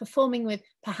box, performing with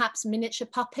perhaps miniature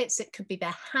puppets. It could be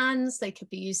their hands. They could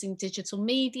be using digital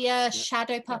media,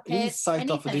 shadow puppets,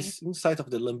 inside of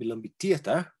the Lumbi Lumbi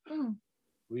Theatre,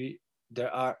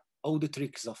 there are all the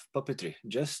tricks of puppetry,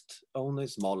 just on a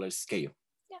smaller scale.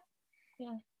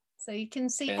 Yeah, so you can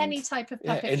see any type of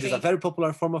puppetry. And it's a very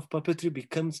popular form of puppetry,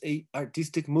 becomes a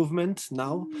artistic movement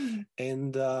now.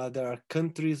 And there are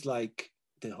countries like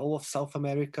the whole of South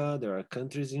America, there are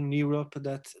countries in Europe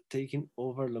that taking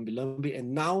over Lumbi Lumbi,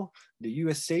 and now the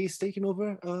USA is taking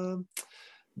over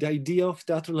the idea of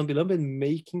Teatro Lumbi Lumbi and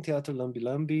making Teatro Lumbi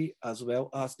Lumbi as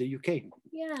well as the UK.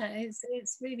 Yeah,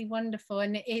 it's really wonderful,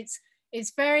 and it's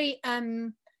very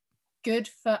good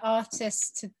for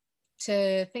artists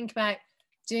to think about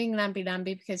doing Lambi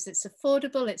Lambi because it's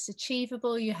affordable, it's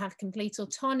achievable, you have complete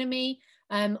autonomy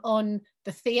on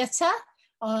the theatre,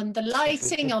 on the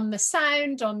lighting, on the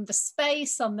sound, on the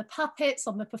space, on the puppets,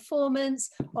 on the performance,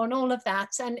 on all of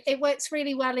that. And it works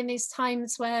really well in these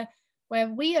times where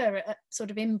we are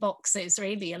sort of in boxes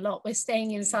really a lot. We're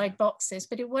staying inside boxes,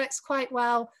 but it works quite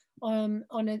well in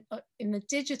the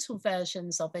digital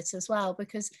versions of it as well,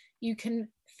 because you can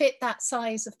fit that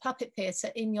size of puppet theatre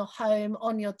in your home,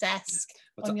 on your desk,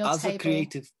 on your table. As a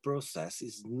creative process,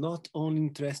 is not only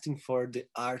interesting for the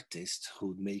artists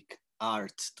who make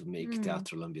art to make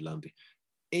Teatro Lumbi Lumbi.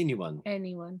 Anyone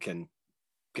can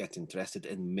get interested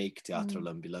and make Teatro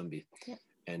Lumbi Lumbi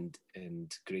and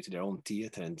create their own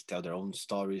theatre and tell their own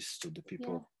stories to the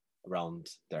people around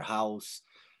their house.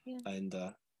 And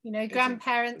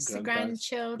grandparents to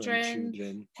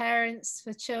grandchildren, parents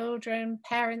for children,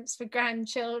 parents for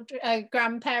grandchildren,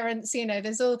 grandparents,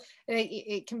 there's all,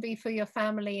 it can be for your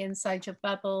family inside your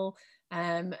bubble,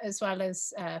 as well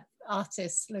as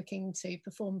artists looking to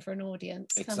perform for an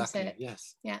audience. Exactly,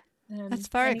 yes. Yeah. That's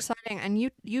very exciting. And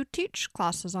you teach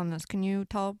classes on this. Can you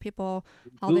tell people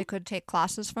how they could take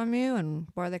classes from you and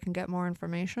where they can get more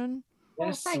information?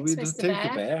 Yes, we do.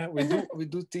 Thank you, Bear. We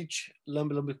do teach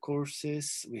Lumbi Lumbi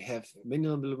courses. We have many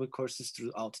Lumbi Lumbi courses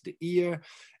throughout the year,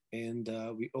 and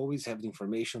we always have the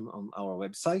information on our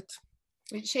website,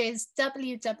 which is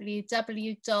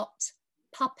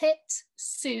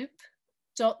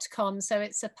www.puppetsoup.com. So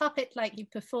it's a puppet like you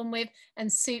perform with,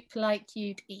 and soup like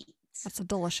you'd eat. That's a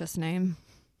delicious name.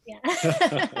 Yeah.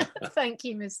 Thank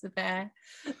you, Mr. Bear.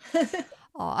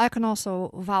 I can also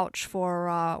vouch for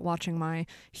watching my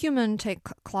human take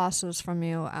classes from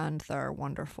you, and they're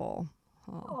wonderful.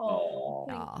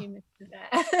 Thank you, Mr.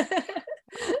 Bear.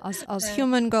 As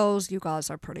human goes, you guys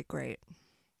are pretty great.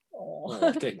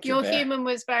 Your human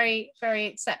was very, very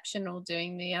exceptional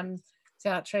doing the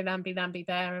Teatro Lambi Lambi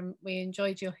there, and we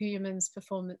enjoyed your human's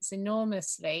performance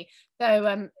enormously.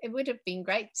 Though it would have been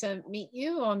great to meet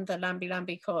you on the Lambi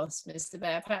Lambi course, Mr.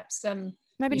 Bear. Perhaps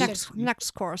maybe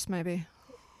next course, maybe.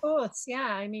 Of course,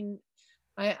 yeah. I mean,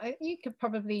 you could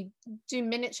probably do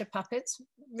miniature puppets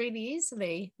really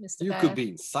easily, Mr. Bear. You could be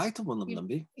inside of one of them,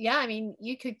 Lambi. Yeah, I mean,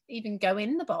 you could even go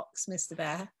in the box, Mr.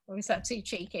 Bear. Or is that too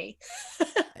cheeky?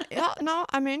 Yeah, no.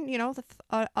 I mean,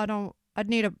 I'd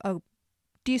need a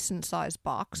decent sized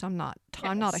box. I'm not a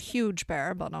Yes. huge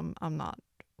bear, but I'm not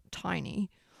tiny.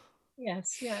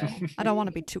 Yes, yeah. I don't want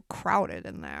to be too crowded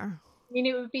in there. I mean,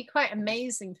 it would be quite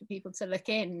amazing for people to look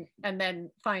in and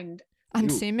then find And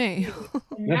You. see me.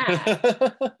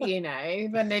 that,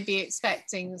 when they'd be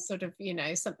expecting sort of,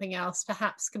 something else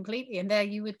perhaps completely, and there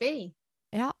you would be.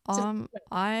 Yeah,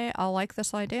 I like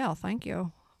this idea. Thank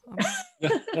you.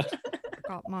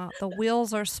 The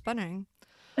wheels are spinning.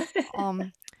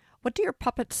 What do your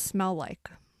puppets smell like?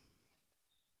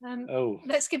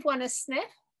 Let's give one a sniff.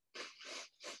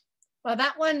 Well,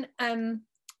 that one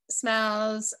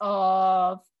smells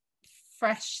of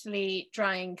freshly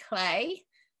drying clay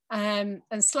and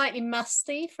slightly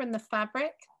musty from the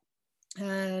fabric,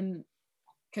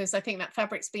 because I think that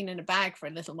fabric's been in a bag for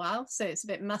a little while, so it's a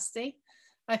bit musty.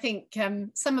 I think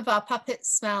some of our puppets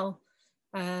smell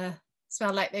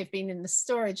like they've been in the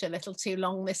storage a little too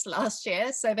long this last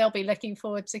year, so they'll be looking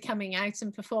forward to coming out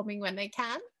and performing when they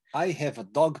can. I have a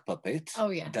dog puppet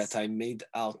yes. that I made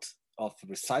out of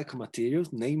recycled materials,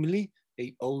 namely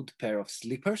an old pair of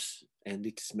slippers, and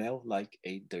it smells like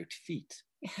a dirty feet.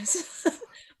 Yes,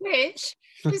 which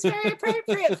is very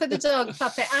appropriate for the dog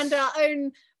puppet, and our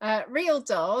own real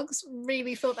dogs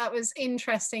really thought that was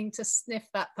interesting to sniff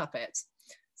that puppet.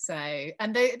 So,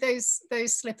 and those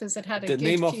slippers had had a the good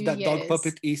name of few that years. dog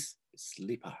puppet is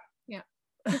Slipper. Yeah.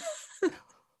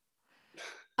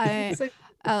 I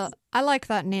like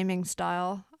that naming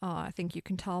style. I think you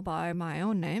can tell by my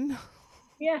own name.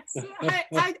 Yes.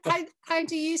 How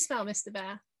do you smell, Mr.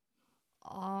 Bear?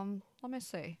 Let me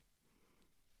see.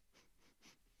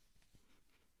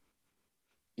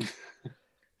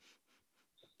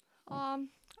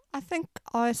 I think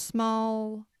I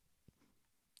smell.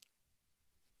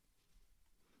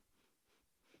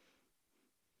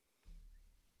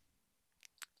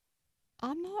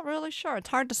 I'm not really sure. It's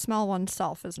hard to smell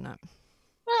oneself, isn't it?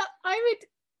 Well,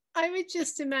 I would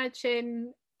just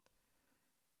imagine.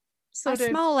 I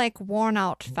smell like worn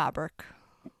out fabric.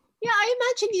 Yeah, I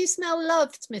imagine you smell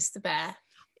loved, Mr. Bear.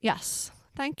 Yes,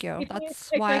 thank you.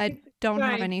 That's why I don't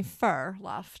have any fur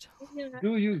left. Yeah.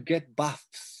 Do you get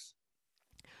baths,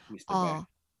 Mr. Bear?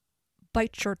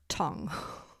 Bite your tongue.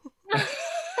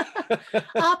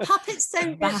 Our puppets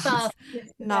don't get baths.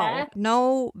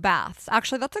 No baths.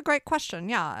 Actually, that's a great question.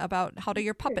 Yeah, about how do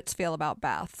your puppets feel about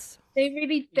baths? They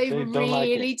really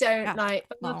don't like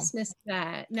baths, Mr.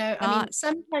 Bear. No, I mean,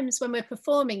 sometimes when we're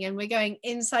performing and we're going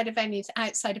inside a venue to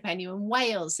outside a venue in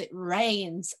Wales, it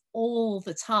rains all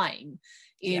the time.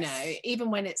 You know,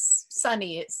 even when it's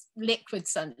sunny, it's liquid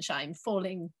sunshine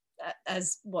falling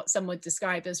as what some would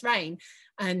describe as rain,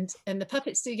 and the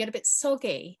puppets do get a bit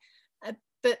soggy,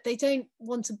 but they don't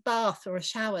want a bath or a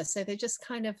shower, so they just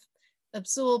kind of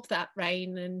absorb that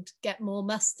rain and get more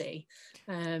musty.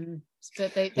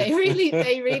 But they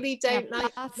really don't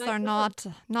like baths. Are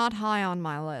not high on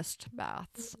my list.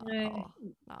 Baths. No.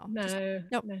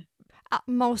 At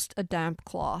most a damp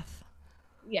cloth.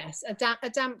 Yes, a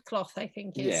damp cloth I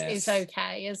think is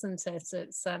okay, isn't it?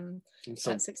 It's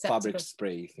that's acceptable. Fabric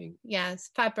spray thing. Yes,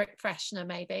 fabric freshener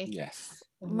maybe. Yes.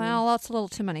 Well, that's a little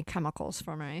too many chemicals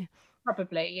for me.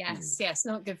 Probably, yes,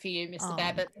 not good for you, Mr.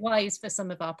 Bear, but wise for some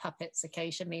of our puppets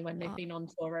occasionally when they've been on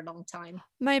for a long time.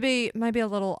 Maybe a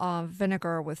little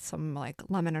vinegar with some like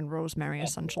lemon and rosemary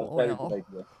essential oil.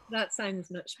 That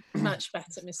sounds much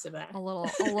better, Mr. Bear. A little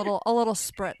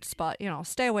spritz, but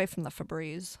stay away from the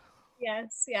Febreze.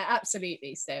 Yes, yeah,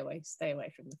 absolutely. Stay away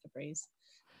from the Febreze.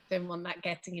 Don't want that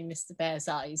getting in Mr. Bear's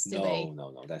eyes, do they?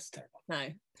 No, that's terrible. No,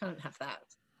 can't have that.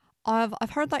 I've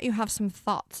heard that you have some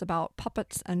thoughts about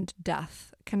puppets and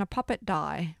death. Can a puppet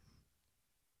die?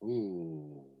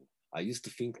 Ooh, I used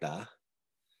to think that,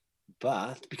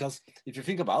 but because if you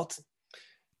think about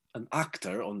an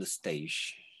actor on the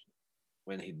stage,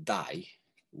 when he die,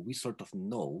 we sort of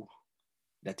know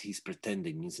that he's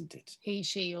pretending, isn't it? He,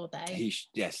 she, or they. He,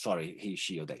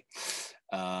 she, or they.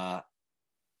 But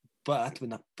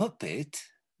when a puppet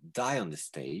die on the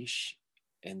stage,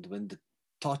 and when the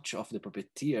touch of the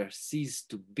puppeteer cease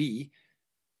to be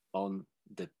on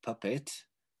the puppet,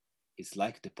 it's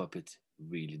like the puppet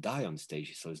really die on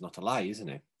stage, so it's not a lie, isn't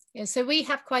it? Yeah, so we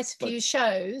have quite a few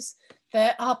shows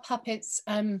that our puppets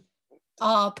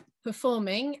are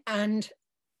performing, and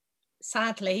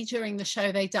sadly during the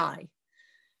show they die,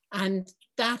 and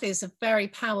that is a very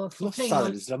powerful thing.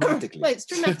 It's dramatically. Well, it's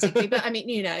dramatically, but I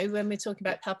mean, when we're talking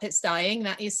about puppets dying,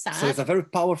 that is sad. So it's a very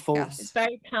powerful. Yes. It's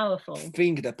very powerful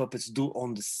thing that puppets do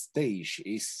on the stage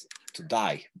is to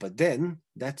die. But then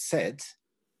that said,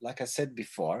 like I said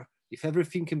before, if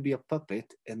everything can be a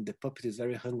puppet and the puppet is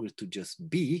very hungry to just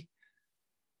be,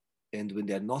 and when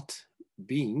they're not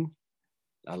being,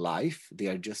 alive. They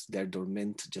are just they're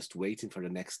dormant, just waiting for the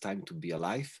next time to be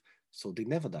alive, so they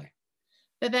never die.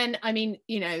 But then, I mean,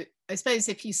 I suppose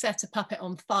if you set a puppet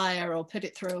on fire or put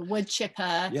it through a wood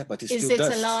chipper, but it's is still it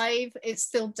dust. alive? It's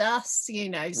still dust,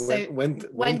 So when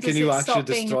can you actually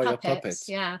destroy a puppet?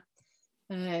 Yeah.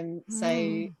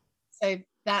 So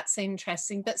that's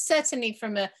interesting. But certainly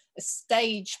from a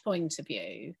stage point of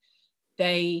view,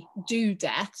 they do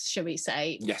death, shall we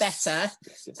say, better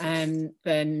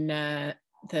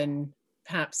than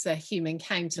perhaps their human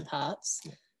counterparts.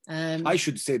 I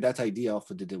should say that idea of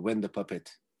when the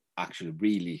puppet actually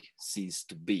really ceased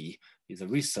to be is a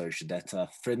research that a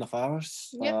friend of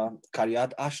ours,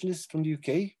 Cariad Ashlis from the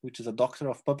UK, which is a doctor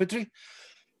of puppetry,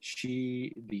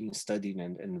 she been studying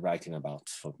and writing about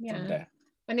from there.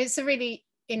 And it's a really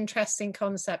interesting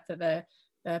concept that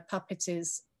the puppet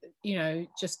is,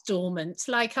 just dormant.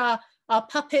 Like our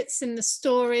puppets in the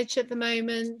storage at the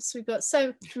moment, we've got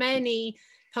so many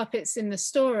puppets in the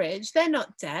storage. They're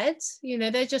not dead,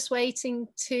 they're just waiting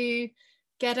to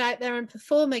get out there and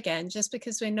perform again. Just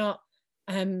because we're not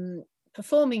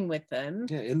performing with them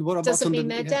and what about doesn't mean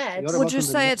they're dead. Would you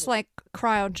say it's like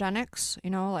cryogenics,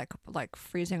 like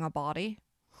freezing a body?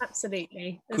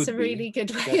 Absolutely. That's a really good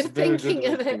way of thinking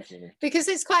of it. Because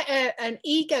it's quite an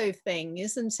ego thing,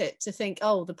 isn't it? To think,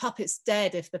 oh, the puppet's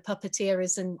dead if the puppeteer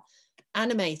isn't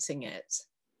animating it.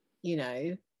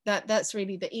 That's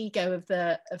really the ego of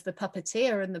the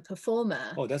puppeteer and the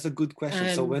performer. Oh, that's a good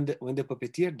question. So when the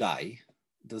puppeteer die,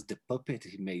 does the puppet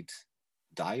he made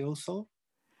die also?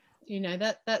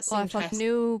 That's well, interesting. If a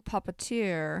new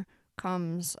puppeteer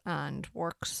comes and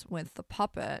works with the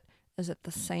puppet, is it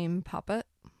the same puppet?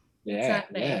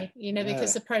 Exactly.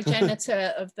 Because the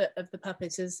progenitor of the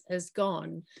puppet has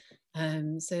gone.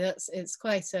 So it's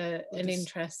quite an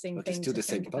interesting thing. It's still the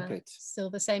same puppet. Still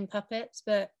the same puppet,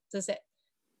 but does it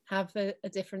have a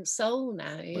different soul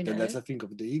now? But then that's a thing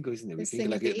of the ego, isn't it? We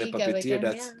think like the puppeteer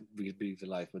that's breathes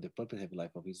life, but the puppet have a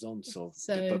life of his own, so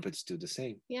the puppet's still the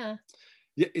same. Yeah,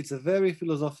 it's a very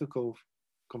philosophical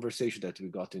conversation that we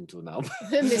got into now.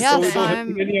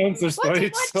 Many answers for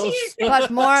it.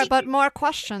 But more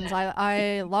questions.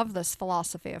 I love this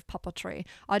philosophy of puppetry.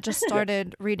 I just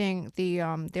started reading the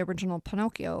original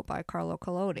Pinocchio by Carlo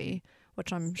Collodi,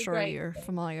 which I'm sure you're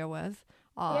familiar with.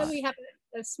 We have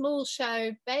a small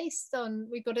show based on.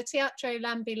 We've got a Teatro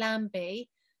Lambi Lambi,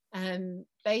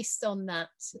 based on that.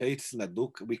 Based on that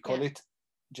book, we call it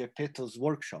Geppetto's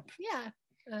Workshop. Yeah.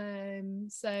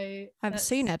 So I've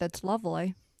seen it. It's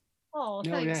lovely. Oh,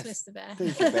 thanks, Mr. Bear.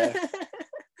 Thank you, Bear.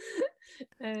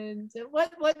 And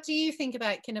what do you think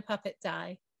about Can a Puppet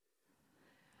Die?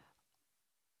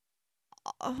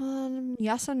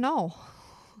 Yes and no.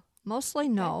 Mostly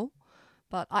no,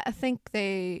 but I think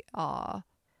they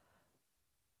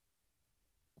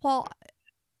well,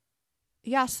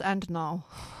 yes and no.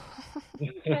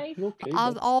 Okay.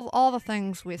 All the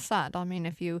things we said. I mean,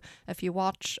 if you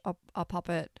watch a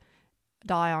puppet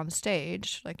die on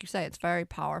stage, like you say, it's very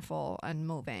powerful and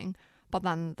moving, but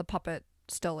then the puppet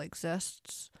still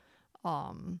exists.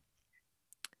 And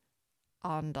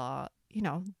I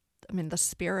mean, the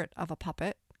spirit of a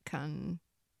puppet can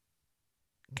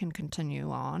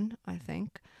continue on, I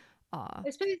think. I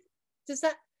suppose,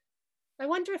 I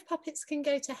wonder if puppets can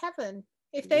go to heaven.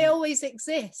 If they always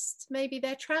exist, maybe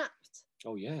they're trapped.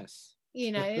 Oh, yes.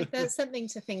 That's something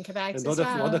to think about as well.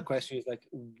 Another question is like,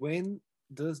 when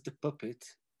does the puppet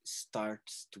start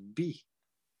to be?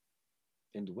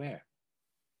 And where?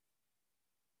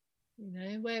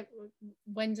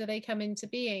 When do they come into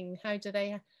being? How do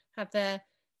they have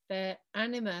their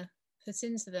anima put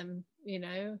into them?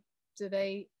 Do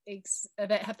they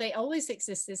have they always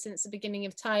existed since the beginning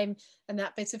of time, and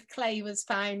that bit of clay was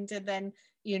found, and then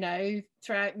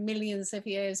throughout millions of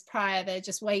years prior they're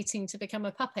just waiting to become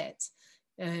a puppet,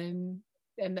 and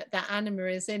that anima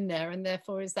is in there, and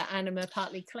therefore is that anima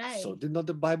partly clay? So did not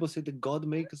the Bible say that God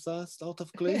makes us out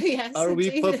of clay? Yes, are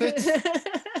we puppets?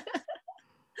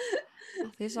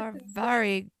 These are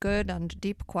very good and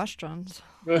deep questions.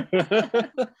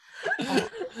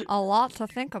 A lot to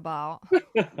think about.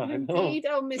 I know. Indeed,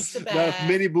 oh, Mr. Bear. There are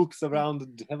many books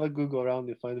around. Have a Google around,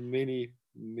 you find many.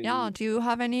 Yeah, do you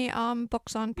have any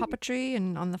books on puppetry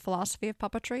and on the philosophy of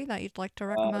puppetry that you'd like to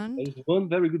recommend? There's one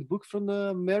very good book from the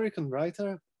American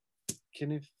writer,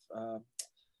 Kenneth,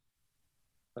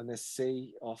 an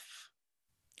essay of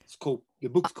Scope. The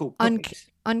book's called Puppet.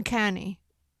 Uncanny.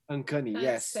 Uncanny,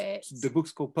 That's yes. The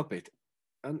book's called Puppet,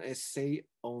 an essay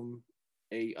on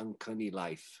a uncanny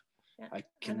life. Yeah, I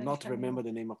cannot remember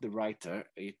the name of the writer.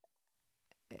 It's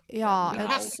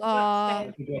there's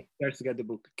to get the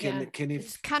book.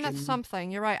 Kenneth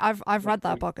something. You're right. I've read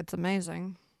that book. It's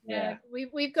amazing. Yeah,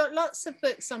 we've got lots of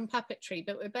books on puppetry,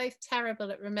 but we're both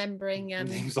terrible at remembering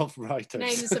names of writers.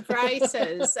 Names of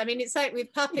writers. I mean, it's like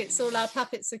with puppets, all our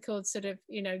puppets are called sort of,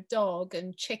 dog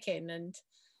and chicken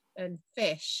and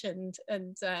fish and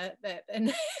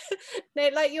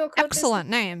they're like you're called excellent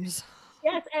names.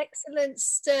 Yes, excellent,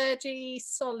 sturdy,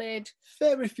 solid.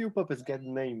 Very few puppets get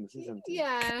names, isn't it?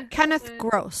 Yeah. Kenneth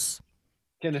Gross.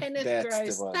 Kenneth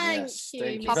Gross. Thank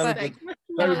you.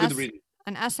 Very good reading.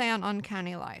 An Essay on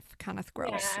Uncanny Life, Kenneth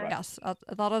Gross. Yeah. Yes,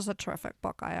 that is a terrific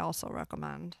book. I also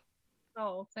recommend.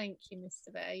 Oh, thank you,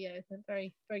 Mr. Bear. Yeah,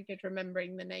 very, very good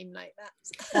remembering the name like that.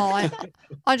 Well,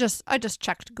 I just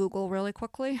checked Google really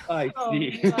quickly. I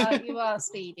see. You are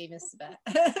speedy, Mr. Bear.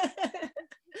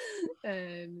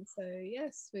 So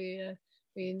yes, we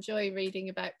enjoy reading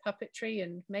about puppetry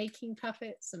and making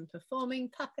puppets and performing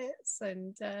puppets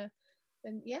and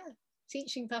yeah,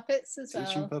 teaching puppets as well.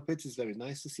 Teaching puppets is very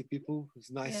nice to see people. It's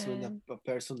nice when a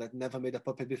person that never made a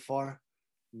puppet before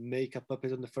make a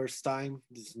puppet on the first time.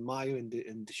 The smile and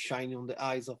the shine on the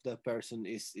eyes of the person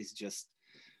is just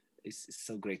it's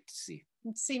so great to see.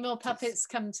 And see more puppets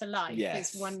come to life.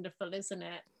 Yes. It's wonderful, isn't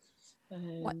it?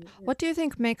 What do you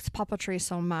think makes puppetry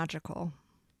so magical?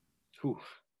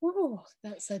 Oh,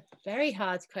 that's a very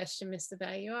hard question, Mr.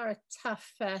 Bear. You are a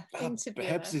tough interviewer.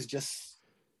 Perhaps it just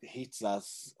hits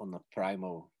us on a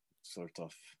primal sort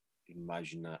of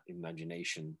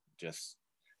imagination. Just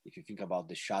if you think about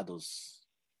the shadows,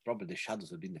 probably the shadows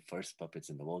have been the first puppets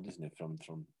in the world, isn't it?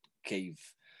 From cave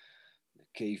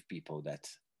people that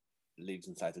lives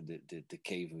inside of the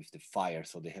cave with the fire,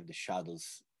 so they have the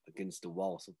shadows against the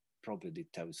wall. So probably they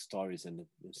tell stories and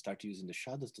start using the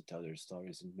shadows to tell their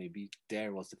stories, and maybe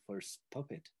there was the first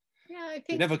puppet. Yeah, I think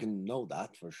we never can know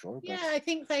that for sure. Yeah, I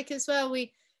think like as well,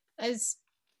 we as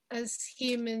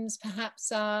humans,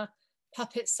 perhaps our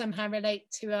puppets somehow relate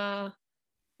to our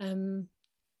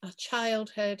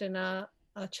childhood and our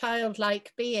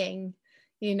childlike being.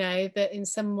 That in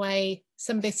some way,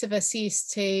 some bit of us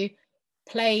used to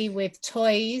play with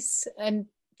toys, and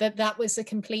that was a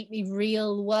completely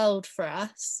real world for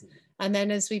us. And then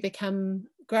as we become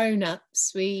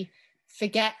grown-ups, we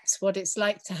forget what it's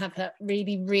like to have that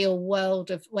really real world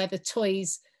of where the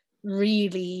toys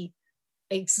really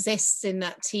exist in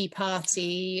that tea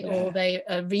party, or they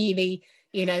are really,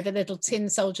 the little tin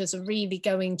soldiers are really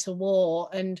going to war.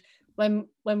 And when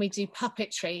we do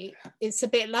puppetry, it's a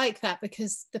bit like that,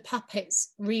 because the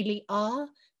puppets really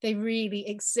they really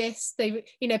exist.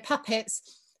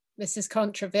 Puppets, this is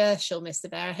controversial, Mr.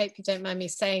 Bear. I hope you don't mind me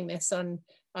saying this on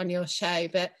your show,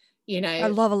 but I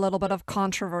love a little bit of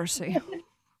controversy.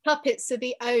 Puppets are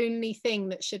the only thing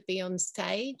that should be on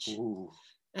stage.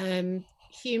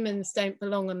 Humans don't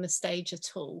belong on the stage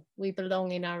at all. We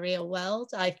belong in our real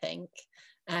world, I think,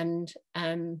 and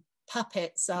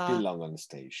puppets are belong on the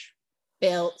stage,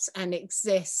 built and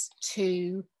exist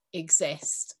to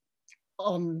exist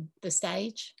on the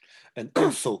stage. And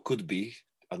also could be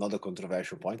another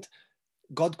controversial point,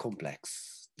 God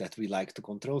complex, that we like to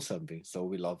control something, so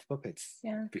we love puppets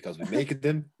because we make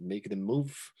them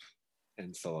move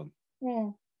and so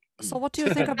on. So what do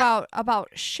you think about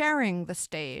sharing the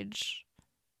stage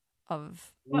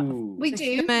of we do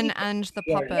human and the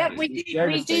puppet? Yeah, we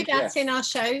do that in our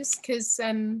shows because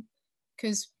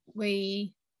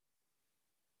we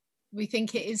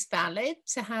think it is valid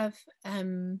to have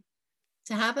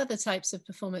other types of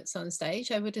performance on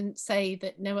stage. I wouldn't say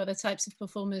that no other types of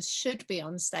performers should be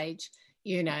on stage.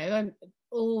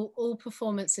 All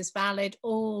performance is valid,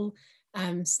 all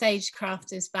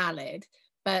stagecraft is valid.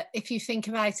 But if you think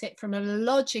about it from a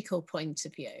logical point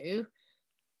of view,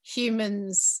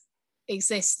 humans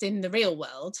exist in the real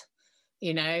world,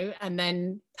 and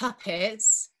then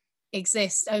puppets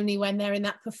exist only when they're in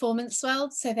that performance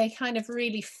world. So they kind of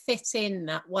really fit in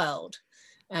that world.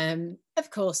 Of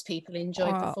course, people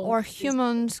enjoy performance. Or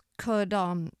humans could,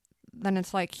 then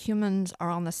it's like humans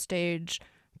are on the stage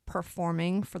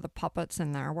performing for the puppets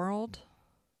in their world.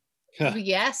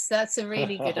 Yes, that's a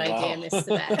really good idea,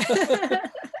 Mr. Bear.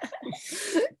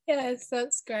 Yes,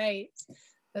 that's great.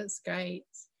 That's great.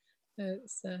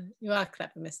 You are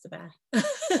clever, Mr. Bear.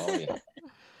 Oh yeah.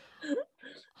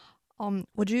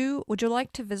 Would you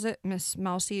like to visit Miss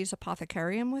Mousie's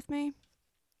apothecarium with me?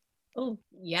 Oh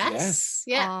yes.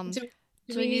 Yeah. Do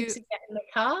we need to get in the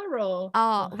car or?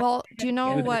 Well, do you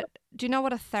know what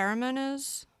a theremin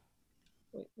is?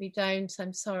 We don't.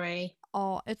 I'm sorry.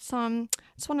 Oh, it's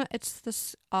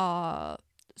this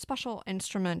special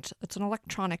instrument. It's an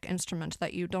electronic instrument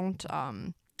that you don't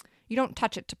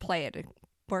touch it to play it. It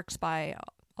works by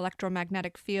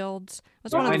electromagnetic fields. It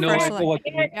was one of the first.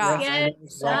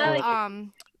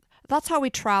 that's how we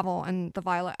travel in the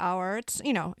Violet Hour. It's,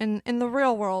 you know, in the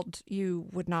real world, you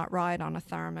would not ride on a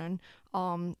theremin.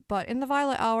 But in the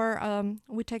Violet Hour,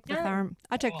 we take the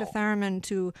I take the theremin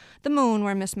to the moon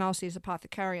where Miss Mousie's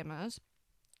apothecarium is.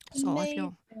 So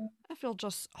if you'll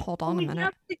just hold on a minute. We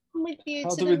have to come with you How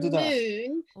to do the we do that?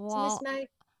 moon Well, to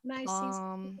Miss Mousie's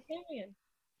apothecarium.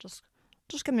 Just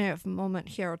give me a moment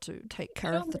here to take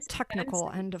care of the technical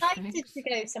end of things. Excited to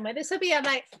go somewhere. This will be our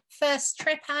first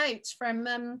trip out from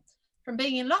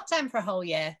being in lockdown for a whole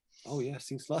year. Oh yeah,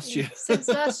 since last year. Since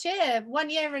last year, 1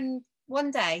 year and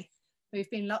 1 day,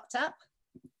 we've been locked up.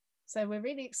 So we're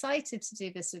really excited to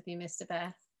do this with you, Mr.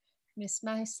 Bear. Miss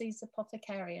Mousie's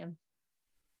apothecarium.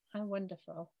 How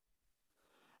wonderful.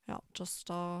 Yeah, just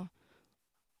you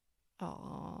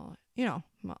know,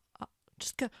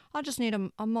 I just need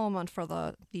a moment for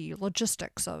the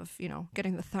logistics of, you know,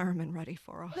 getting the theremin ready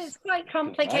for us. Well, it's quite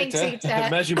complicated. I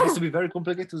imagine it must be very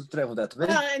complicated to travel that way.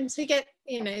 Well, and to get,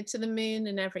 you know, to the moon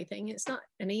and everything, it's not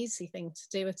an easy thing to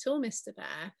do at all, Mr.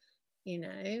 Bear, you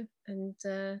know, and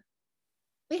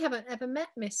we haven't ever met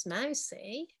Miss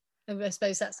Mousie. I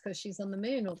suppose that's because she's on the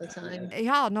moon all the time.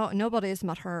 Yeah, nobody's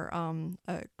met her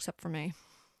except for me.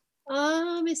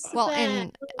 Oh, Mr. Well, Bear.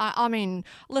 and I mean,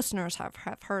 listeners have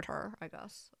heard her, I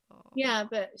guess. Yeah,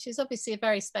 but she's obviously a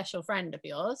very special friend of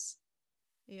yours.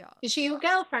 Yeah. Is she your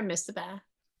girlfriend, Mr. Bear?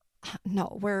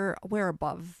 No, we're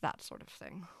above that sort of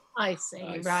thing. I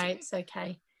see. Right. It's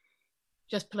okay.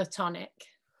 Just platonic.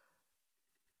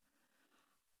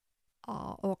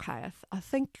 Okay. I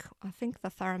think the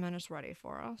theremin is ready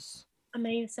for us.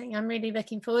 Amazing. I'm really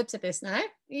looking forward to this now.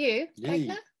 You,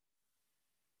 Pegler?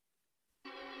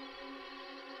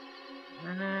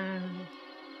 Wow.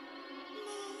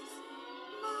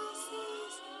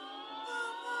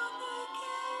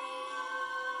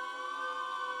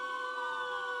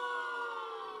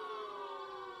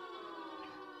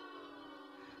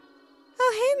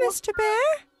 Oh, hey, Mr. Bear.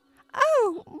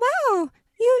 Oh, wow.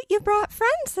 You brought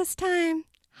friends this time.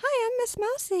 Hi, I'm Miss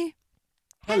Mousie.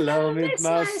 Hello, Miss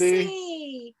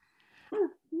Mousie.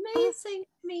 Amazing to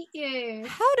meet you.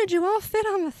 How did you all fit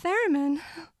on the theremin?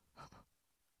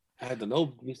 I don't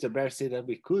know. Mr. Bear said that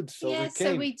we could, so we came.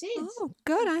 So we did. Oh,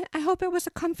 good. I hope it was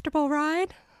a comfortable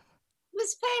ride. It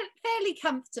was fairly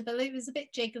comfortable. It was a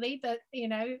bit jiggly, but, you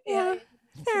know. Yeah,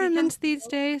 therimins these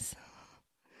days.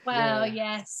 Well,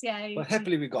 yes, yeah. But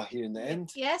happily we got here in the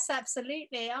end. Yes,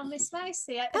 absolutely. Oh, Miss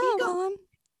Mousie. Have you got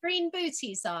green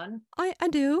booties on? I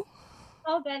do.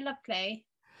 Oh, they're lovely.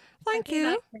 Thank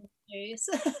you.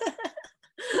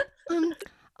 I'm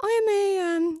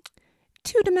a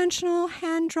two-dimensional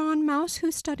hand-drawn mouse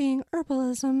who's studying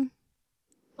herbalism.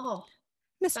 Oh.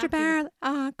 Mr. Bear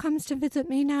comes to visit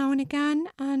me now and again,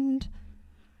 and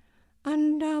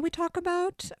we talk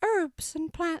about herbs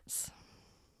and plants.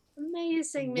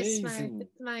 Amazing, Miss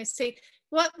Mousie.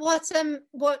 What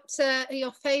are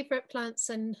your favourite plants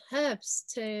and herbs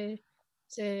to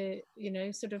you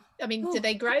know, sort of? I mean, do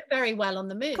they grow very well on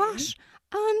the moon? Gosh,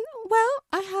 well,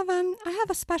 I have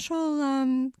a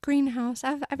special greenhouse.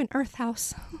 I have an earth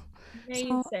house.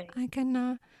 Amazing. So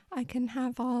I can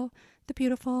have all the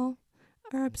beautiful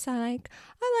herbs I like.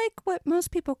 I like what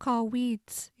most people call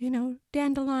weeds. You know,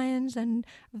 dandelions and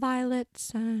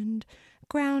violets and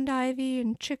ground ivy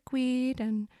and chickweed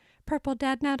and purple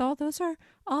deadnut. All those are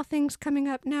all things coming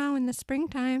up now in the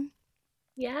springtime.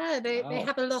 Yeah, they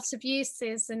have a lot of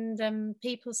uses, and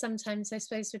people sometimes, I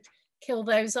suppose, would kill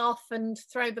those off and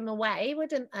throw them away,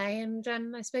 wouldn't they? And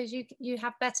I suppose you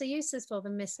have better uses for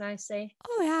them, Miss Mousie.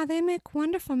 Oh yeah, they make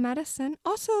wonderful medicine.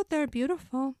 Also, they're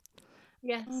beautiful.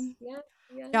 Yes.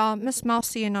 Yeah, Miss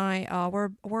Mousie and I,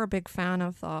 we're a big fan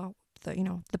of the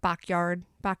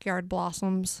backyard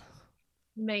blossoms.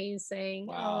 Amazing.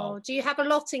 Wow. Oh, do you have a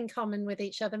lot in common with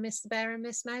each other, Mr. Bear and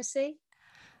Miss Mousie?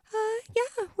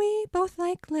 Yeah, we both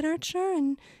like literature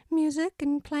and music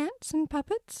and plants and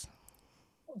puppets.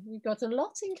 Oh, you've got a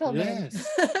lot in common. Yes.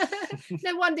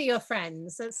 No wonder you're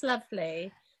friends. That's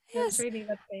lovely. Yes. That's really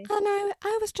lovely. And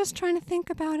I was just trying to think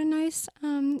about a nice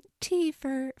tea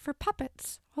for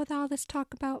puppets with all this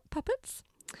talk about puppets.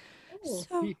 Ooh.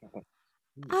 So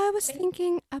I was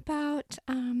thinking about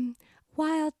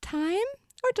wild thyme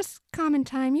or just common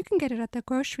thyme. You can get it at the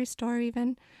grocery store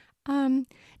even.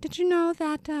 Did you know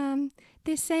that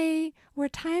they say where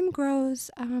thyme grows,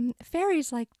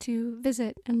 fairies like to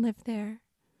visit and live there?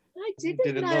 I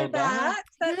didn't know that.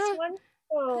 That's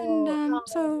wonderful. And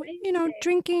so, you know,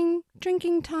 drinking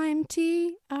thyme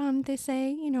tea, they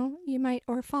say, you know, you might,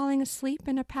 or falling asleep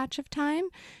in a patch of thyme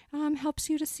helps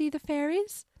you to see the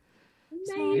fairies.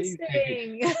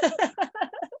 Amazing.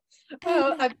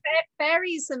 Well,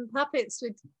 fairies and puppets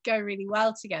would go really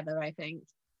well together, I think.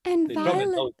 And They come and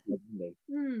violet. go, don't they?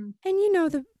 And you know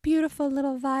the beautiful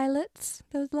little violets,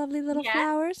 those lovely little Yeah.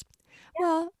 flowers?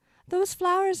 Well, those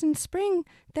flowers in spring,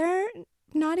 they're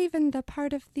not even the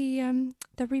part of the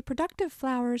reproductive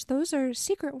flowers. Those are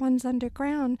secret ones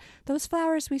underground. Those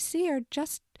flowers we see are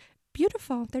just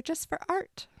beautiful. They're just for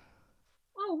art.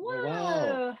 Oh, wow.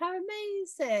 Wow. How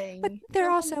amazing. But they're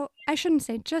also, I shouldn't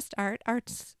say just art.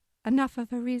 Art's enough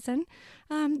of a reason.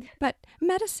 But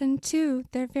medicine too.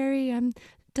 They're very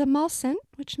demulcent,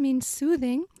 which means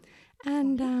soothing,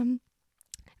 and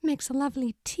makes a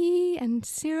lovely tea and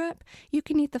syrup. You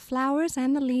can eat the flowers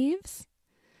and the leaves.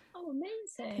 Oh,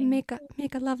 amazing. And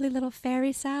make a lovely little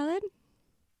fairy salad.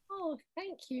 Oh,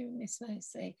 thank you, Miss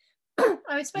Mercy.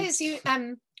 I suppose you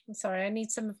I'm sorry, I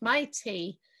need some of my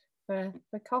tea for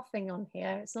coughing on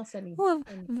here. It's not any. Well,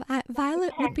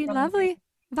 violet would be lovely.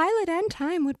 Violet and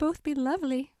thyme would both be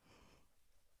lovely.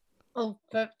 Oh,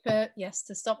 yes,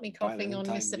 to stop me coughing on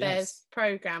Thyme, Mr. Bear's yes.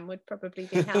 program would probably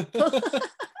be helpful.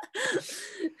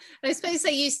 I suppose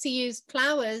they used to use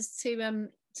flowers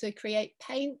to create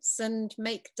paints and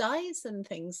make dyes and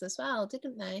things as well,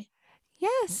 didn't they?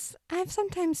 Yes, I've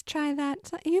sometimes tried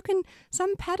that.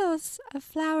 Some petals of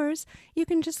flowers, you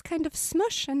can just kind of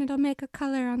smush and it'll make a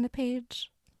color on the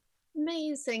page.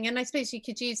 Amazing. And I suppose you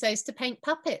could use those to paint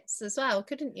puppets as well,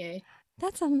 couldn't you?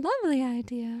 That's a lovely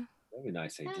idea. Very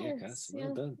nice idea, Cass.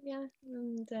 Well done. Yeah.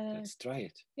 And Let's try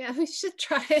it. yeah, we should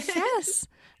try it. Yes,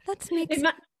 let's make It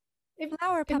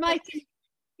flower It might puppets.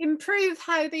 improve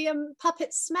how the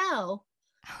puppets smell.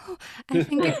 Oh, I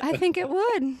think it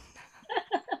would.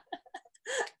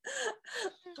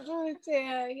 Oh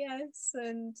dear, yes.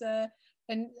 And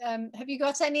have you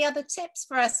got any other tips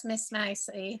for us, Miss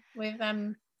Mousie? With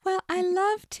Well, I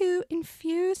love to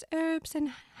infuse herbs and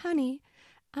honey.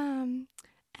 And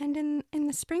in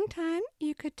the springtime,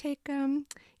 you could take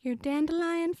your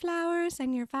dandelion flowers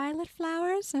and your violet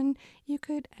flowers, and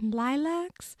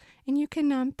lilacs, and you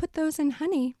can put those in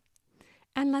honey,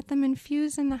 and let them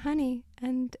infuse in the honey,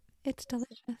 and it's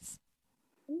delicious.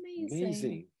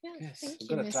 amazing. Yes, thank I'm you,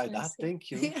 gonna Miss try that. Mousie.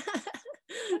 Thank you. Yeah.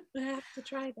 I have to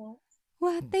try that.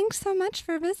 Well, thanks so much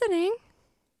for visiting.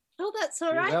 Oh, that's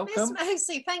all You're right, Miss welcome.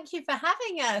 Mousie. Thank you for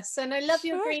having us, and I love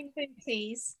your Sure. green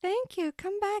booties. Thank you.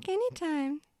 Come back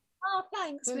anytime. Oh,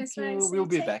 thanks, Thank Miss you. Mousie. We'll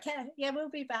be Take back. care. Yeah, we'll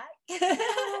be back. Bye.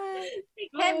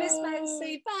 Take care, Miss Bye.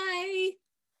 Mousie. Bye.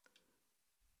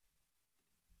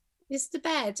 Mr.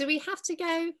 Bear, do we have to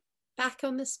go back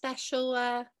on the special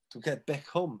To get back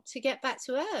home. to get back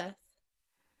to Earth?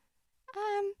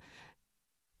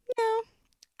 No.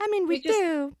 I mean, we We just-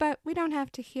 do, but we don't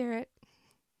have to hear it.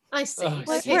 I see. Oh,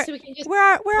 I Okay, see. so we can just.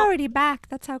 We're already back.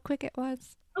 That's how quick it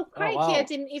was. Oh, crikey! wow. I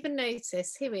didn't even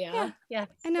notice. Here we are. Yeah.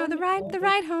 I know the wonderful.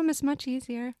 ride home is much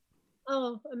easier.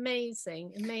 Oh,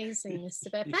 amazing,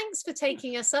 Mr. Bear. Thanks for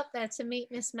taking us up there to meet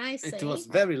Miss Mousie. It was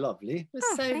very lovely. It was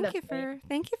Oh, so thank lovely.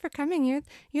 you for coming.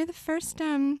 You're the first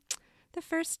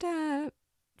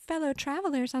fellow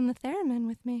travelers on the Theremin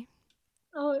with me.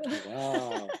 Oh,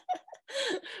 Wow.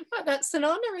 well, that's an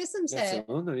honor, isn't That's an it?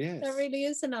 honor, yes. That really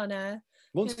is an honor.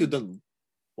 Once you've done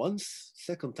once,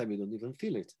 second time you don't even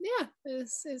feel it. Yeah,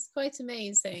 it's quite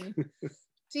amazing.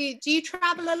 do you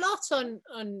travel a lot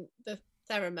on the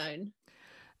Theramone?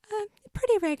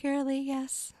 Pretty regularly,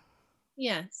 yes.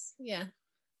 Yes, yeah.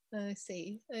 I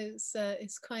see.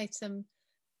 It's quite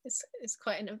it's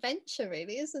quite an adventure,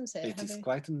 really, isn't it? It is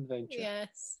quite an adventure.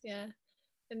 Yes, yeah.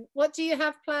 And what do you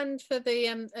have planned for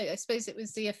the I suppose it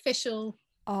was the official.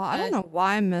 I don't know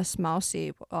why Miss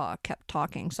Mousy kept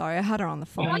talking. Sorry, I had her on the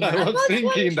phone. I was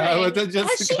thinking that. I was wondering,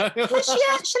 just has she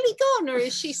actually gone, or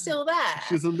is she still there?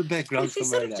 She's on the background She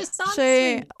somewhere sort of there. just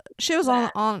answering. She was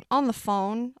that. on the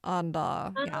phone, and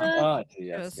yeah. Ah,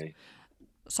 yes, was- okay.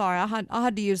 Sorry, I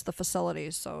had to use the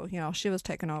facilities, so she was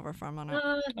taking over for a minute.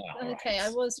 Okay, I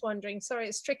was wondering. Sorry,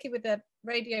 it's tricky with the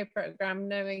radio program,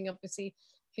 knowing obviously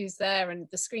who's there, and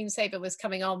the screensaver was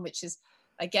coming on, which is,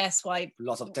 I guess, why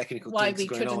Lots of technical why things we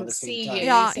going on at couldn't the see same time.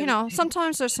 you. Yeah, so-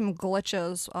 sometimes there's some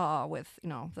glitches with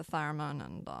the Theremin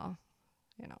and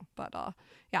but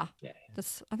yeah. Yeah.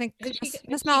 This I think Has she- Miss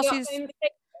has she got Mousy's home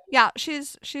safe? yeah,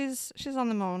 she's on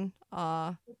the moon.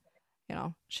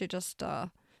 She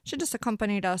just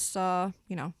accompanied us on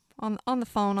the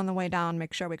phone on the way down,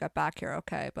 make sure we got back here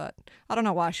okay, but I don't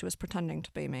know why she was pretending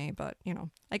to be me, but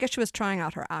I guess she was trying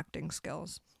out her acting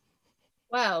skills.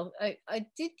 Well, I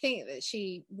did think that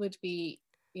she would be,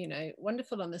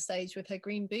 wonderful on the stage with her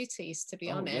green booties, to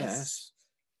be Oh, honest. yes.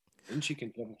 And she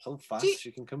can come so fast. Do you-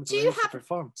 She can come do to you us to have-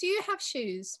 perform. Do you have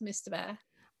shoes, Mr. Bear?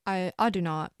 I do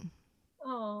not.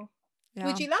 Oh, Yeah.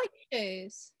 would you like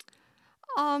shoes?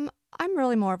 I'm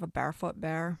really more of a barefoot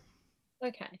bear.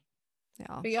 Okay.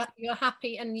 Yeah. But you're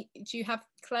happy, and do you have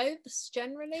clothes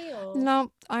generally, or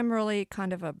No, I'm really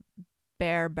kind of a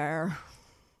bear. bear?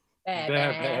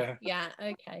 Bear. Yeah,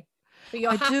 okay. But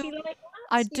you're I happy do. like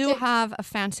I that? You do don't. have a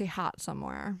fancy hat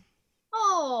somewhere.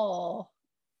 Oh,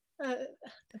 a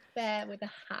bear with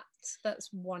a hat. That's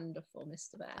wonderful,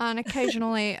 Mr. Bear. And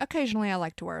occasionally I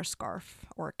like to wear a scarf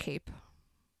or a cape.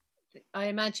 I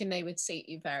imagine they would suit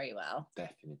you very well.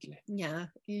 Definitely. Yeah,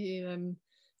 you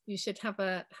should have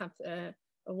a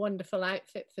wonderful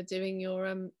outfit for doing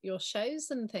your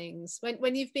shows and things.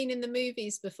 When you've been in the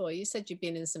movies before, you said you've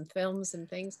been in some films and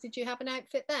things. Did you have an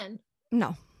outfit then?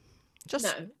 No,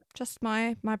 No. just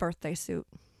my birthday suit.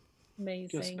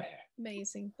 Amazing. Bear.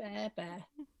 Amazing. Bear.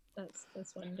 That's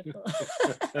wonderful.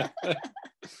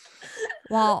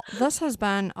 Well, this has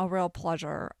been a real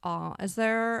pleasure. Is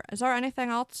there anything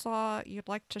else you'd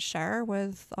like to share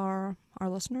with our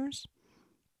listeners?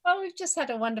 Well, we've just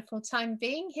had a wonderful time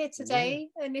being here today.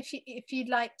 Yeah. And if you'd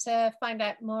like to find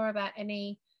out more about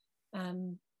any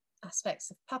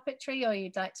aspects of puppetry, or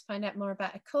you'd like to find out more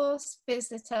about a course,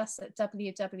 visit us at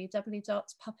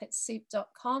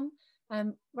www.puppetsoup.com.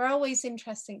 We're always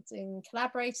interested in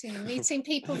collaborating and meeting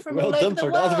people from all over the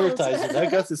world. Well done for the advertising. I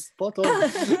got this spot on.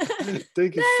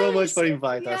 Thank you so much for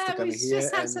inviting us to come here. We've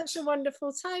just had such a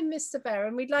wonderful time, Mr. Bear,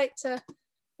 and we'd like to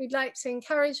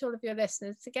encourage all of your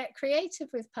listeners to get creative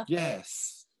with puppets.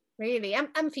 Yes. Really, and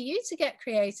for you to get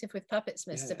creative with puppets,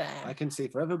 Mr. Bear. I can say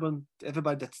for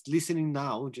everybody that's listening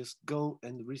now, just go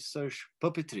and research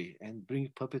puppetry and bring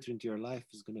puppetry into your life.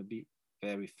 Is going to be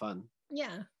very fun.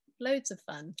 Yeah. Loads of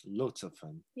fun. Lots of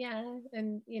fun. Yeah,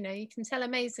 and you can tell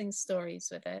amazing stories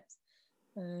with it.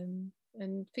 And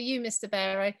for you, Mr.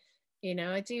 Bear, I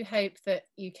do hope that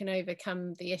you can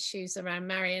overcome the issues around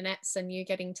marionettes and you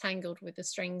getting tangled with the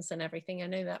strings and everything. I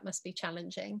know that must be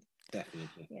challenging.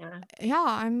 Definitely. Yeah. Yeah,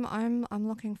 I'm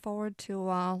looking forward to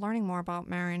learning more about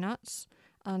marionettes,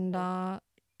 and I've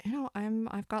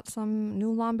got some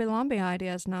new Lombi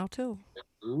ideas now too.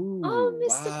 Ooh, oh,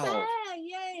 Mr. Wow. Bear,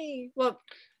 yay! Well,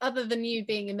 other than you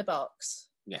being in the box.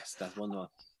 Yes, that's one more.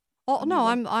 Oh no,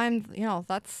 I'm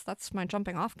that's my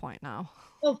jumping off point now.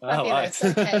 Oh, fabulous!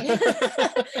 Right. Okay.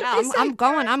 Yeah, I'm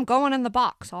going in the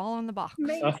box, all in the box.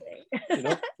 Amazing. In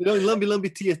Lumbi Lumbi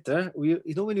Theater,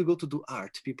 when you go to do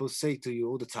art, people say to you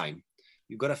all the time,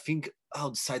 you gotta think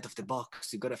outside of the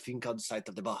box. You gotta think outside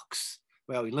of the box.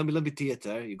 Well, in Lumbi Lumbi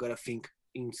Theater, you gotta think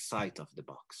inside of the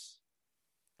box.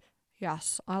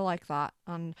 Yes, I like that,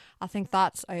 and I think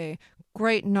that's a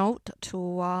great note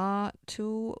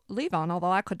to leave on.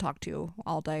 Although I could talk to you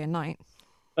all day and night.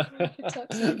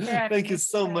 Thank you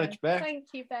so much, Bear. Thank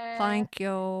you, Bear. Thank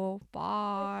you.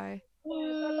 Bye.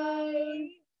 Bye.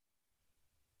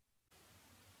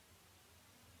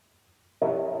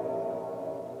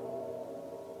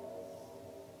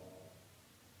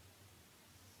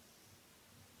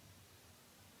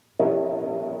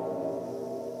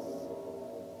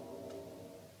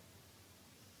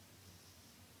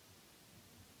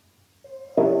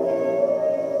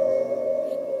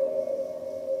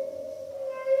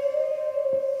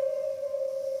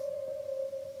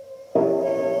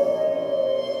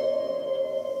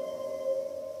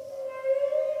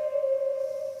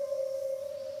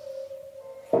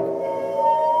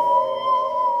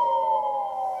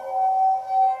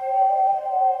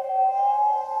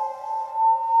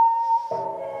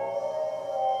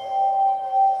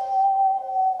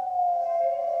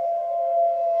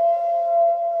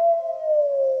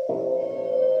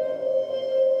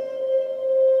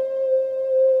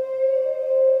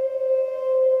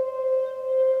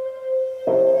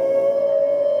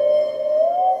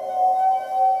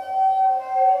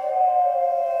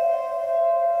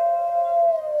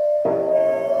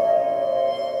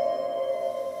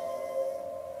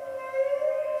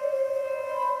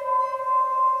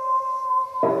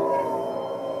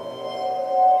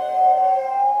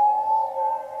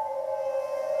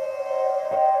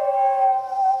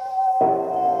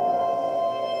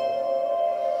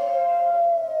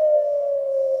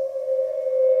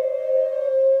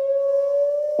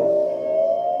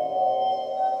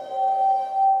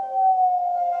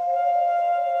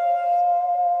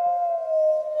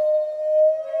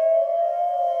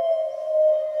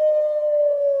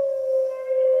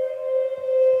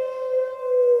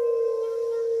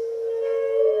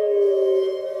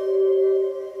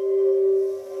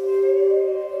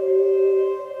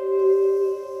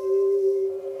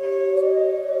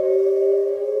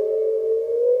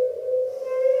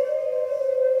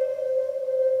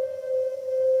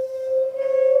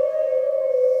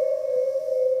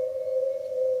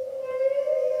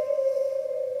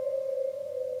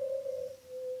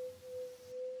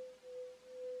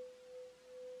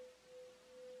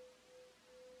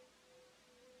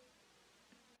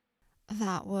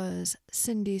 That was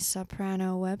Cindy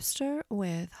Soprano Webster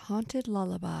with Haunted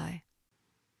Lullaby.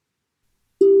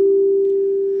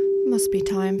 Must be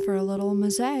time for a little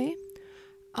Mazet.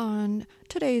 And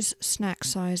today's snack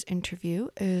size interview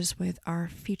is with our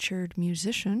featured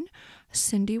musician,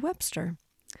 Cindy Webster.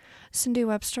 Cindy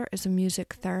Webster is a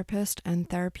music therapist and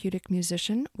therapeutic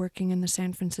musician working in the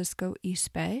San Francisco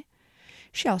East Bay.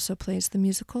 She also plays the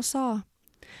musical saw.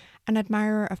 An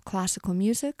admirer of classical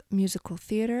music, musical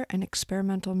theater, and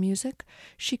experimental music,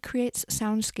 she creates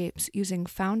soundscapes using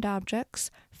found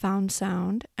objects, found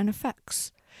sound, and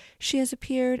effects. She has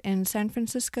appeared in San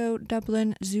Francisco,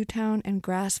 Dublin, Zootown, and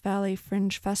Grass Valley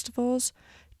Fringe festivals,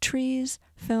 trees,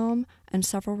 film, and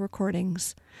several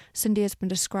recordings. Cindy has been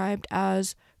described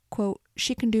as, quote,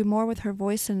 "She can do more with her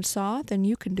voice and saw than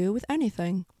you can do with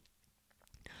anything."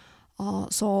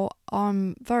 So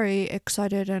I'm very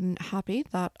excited and happy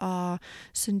that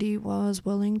Cindy was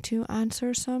willing to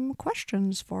answer some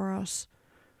questions for us.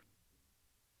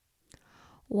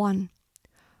 1.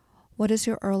 What is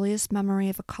your earliest memory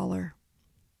of a color?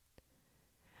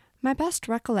 My best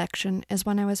recollection is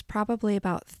when I was probably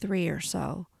about 3 or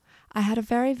so. I had a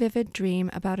very vivid dream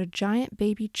about a giant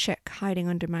baby chick hiding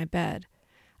under my bed.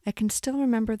 I can still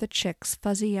remember the chick's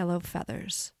fuzzy yellow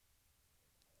feathers.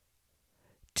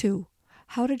 2.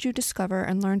 How did you discover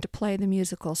and learn to play the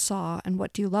musical saw, and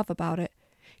what do you love about it?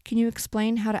 Can you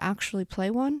explain how to actually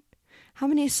play one? How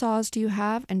many saws do you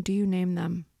have, and do you name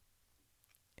them?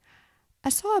 I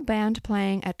saw a band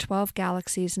playing at 12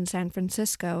 Galaxies in San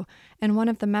Francisco, and one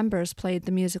of the members played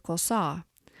the musical saw.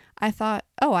 I thought,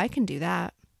 oh, I can do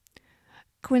that.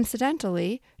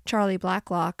 Coincidentally, Charlie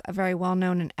Blacklock, a very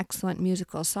well-known and excellent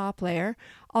musical saw player,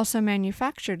 also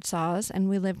manufactured saws, and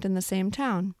we lived in the same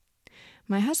town.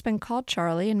 My husband called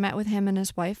Charlie and met with him and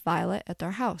his wife Violet at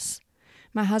their house.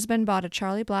 My husband bought a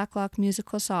Charlie Blacklock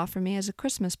musical saw for me as a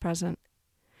Christmas present.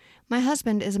 My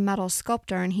husband is a metal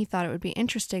sculptor, and he thought it would be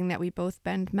interesting that we both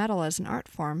bend metal as an art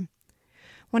form.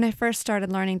 When I first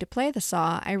started learning to play the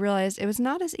saw, I realized it was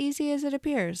not as easy as it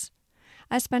appears.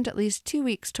 I spent at least 2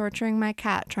 weeks torturing my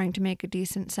cat trying to make a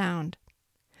decent sound.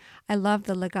 I love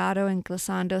the legato and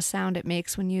glissando sound it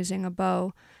makes when using a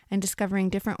bow and discovering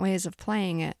different ways of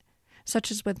playing it,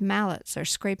 such as with mallets or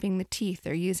scraping the teeth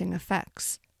or using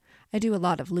effects. I do a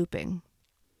lot of looping.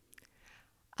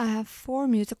 I have 4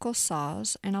 musical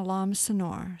saws and a lame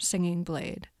sonore singing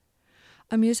blade.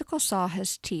 A musical saw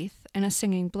has teeth and a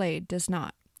singing blade does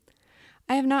not.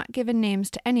 I have not given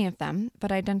names to any of them,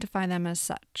 but identify them as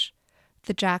such.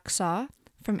 The jack saw,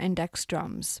 from Index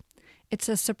Drums. It's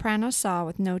a soprano saw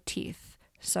with no teeth,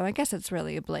 so I guess it's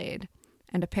really a blade,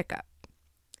 and a pickup.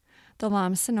 The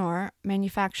lame sonore,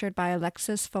 manufactured by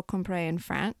Alexis Faucompré in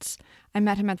France. I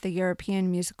met him at the European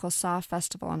Musical Saw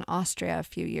Festival in Austria a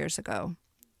few years ago.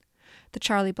 The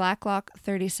Charlie Blacklock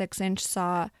 36-inch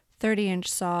saw, 30-inch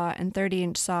saw, and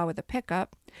 30-inch saw with a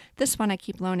pickup. This one I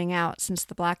keep loaning out since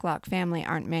the Blacklock family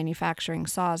aren't manufacturing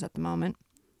saws at the moment.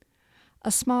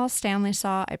 A small Stanley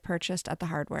saw I purchased at the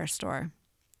hardware store.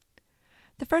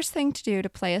 The first thing to do to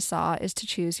play a saw is to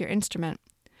choose your instrument.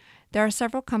 There are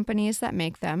several companies that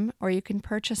make them, or you can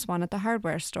purchase one at the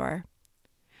hardware store.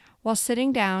 While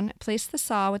sitting down, place the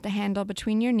saw with the handle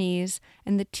between your knees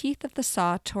and the teeth of the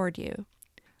saw toward you.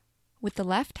 With the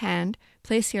left hand,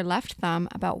 place your left thumb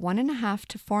about 1.5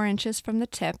 to 4 inches from the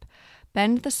tip,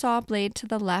 bend the saw blade to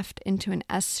the left into an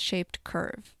S-shaped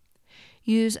curve.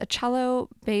 Use a cello,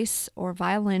 bass, or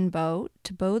violin bow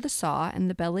to bow the saw in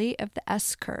the belly of the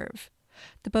S curve.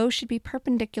 The bow should be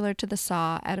perpendicular to the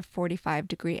saw at a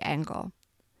 45-degree angle.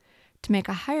 To make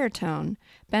a higher tone,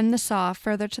 bend the saw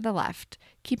further to the left,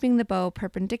 keeping the bow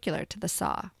perpendicular to the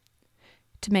saw.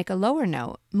 To make a lower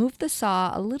note, move the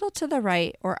saw a little to the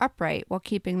right or upright while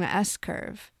keeping the S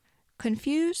curve.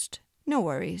 Confused? No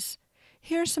worries.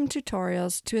 Here are some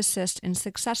tutorials to assist in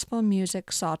successful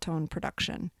music saw tone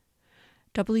production.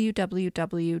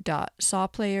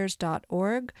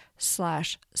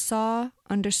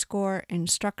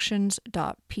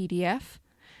 www.sawplayers.org/saw_instructions.pdf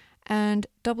and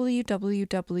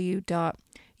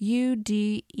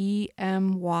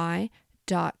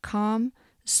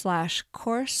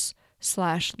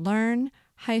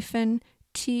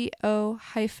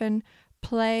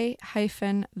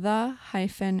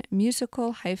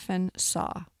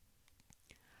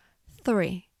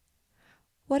 3.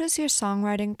 What is your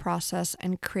songwriting process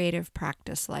and creative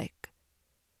practice like?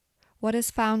 What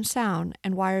is found sound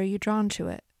and why are you drawn to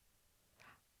it?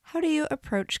 How do you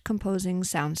approach composing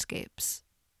soundscapes?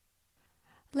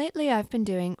 Lately I've been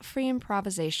doing free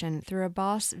improvisation through a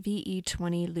Boss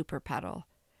VE20 looper pedal.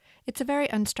 It's a very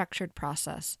unstructured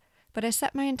process, but I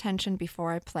set my intention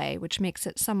before I play, which makes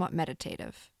it somewhat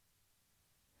meditative.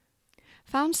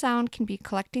 Found sound can be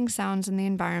collecting sounds in the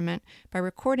environment by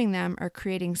recording them or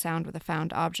creating sound with a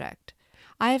found object.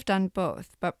 I have done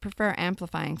both, but prefer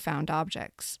amplifying found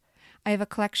objects. I have a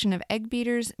collection of egg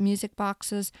beaters, music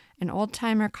boxes, an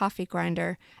old-timer coffee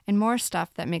grinder, and more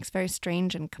stuff that makes very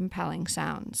strange and compelling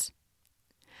sounds.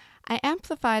 I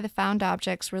amplify the found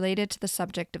objects related to the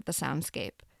subject of the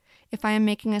soundscape. If I am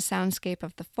making a soundscape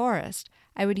of the forest,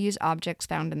 I would use objects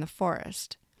found in the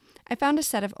forest. I found a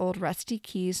set of old rusty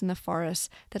keys in the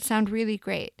forest that sound really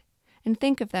great, and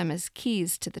think of them as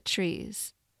keys to the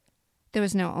trees. There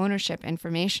was no ownership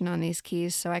information on these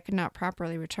keys, so I could not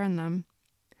properly return them.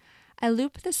 I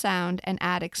loop the sound and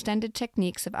add extended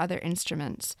techniques of other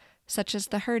instruments, such as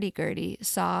the hurdy-gurdy,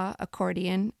 saw,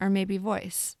 accordion, or maybe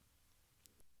voice.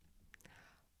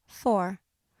 4.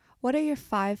 What are your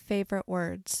 5 favorite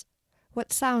words?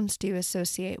 What sounds do you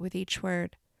associate with each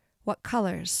word? What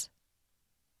colors?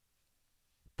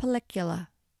 Pellicula,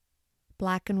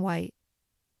 black and white,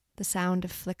 the sound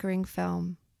of flickering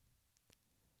film.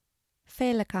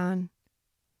 Phalicon,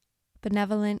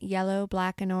 benevolent yellow,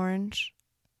 black, and orange,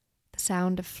 the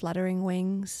sound of fluttering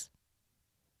wings.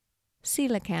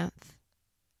 Coelacanth,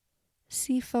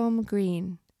 seafoam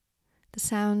green, the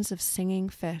sounds of singing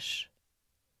fish.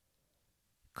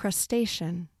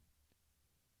 Crustacean,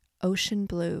 ocean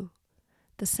blue,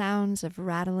 the sounds of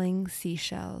rattling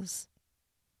seashells.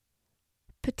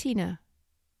 Patina,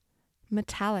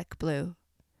 metallic blue,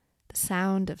 the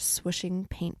sound of swooshing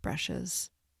paintbrushes.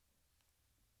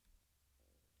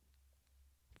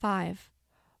 5.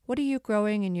 What are you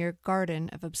growing in your garden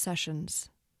of obsessions?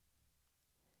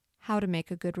 How to make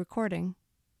a good recording.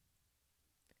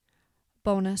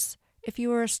 Bonus, if you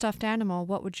were a stuffed animal,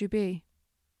 what would you be?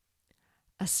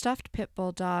 A stuffed pit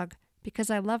bull dog,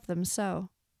 because I love them so.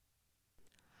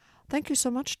 Thank you so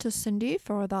much to Cindy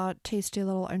for that tasty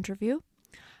little interview.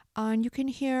 And you can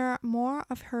hear more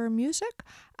of her music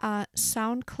at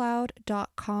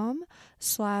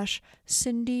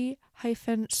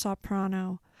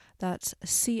soundcloud.com/Cindy-Soprano. That's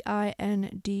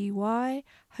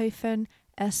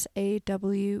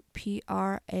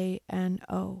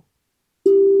CINDY-SAWPRANO.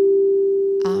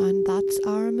 And that's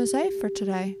our mosaic for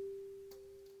today.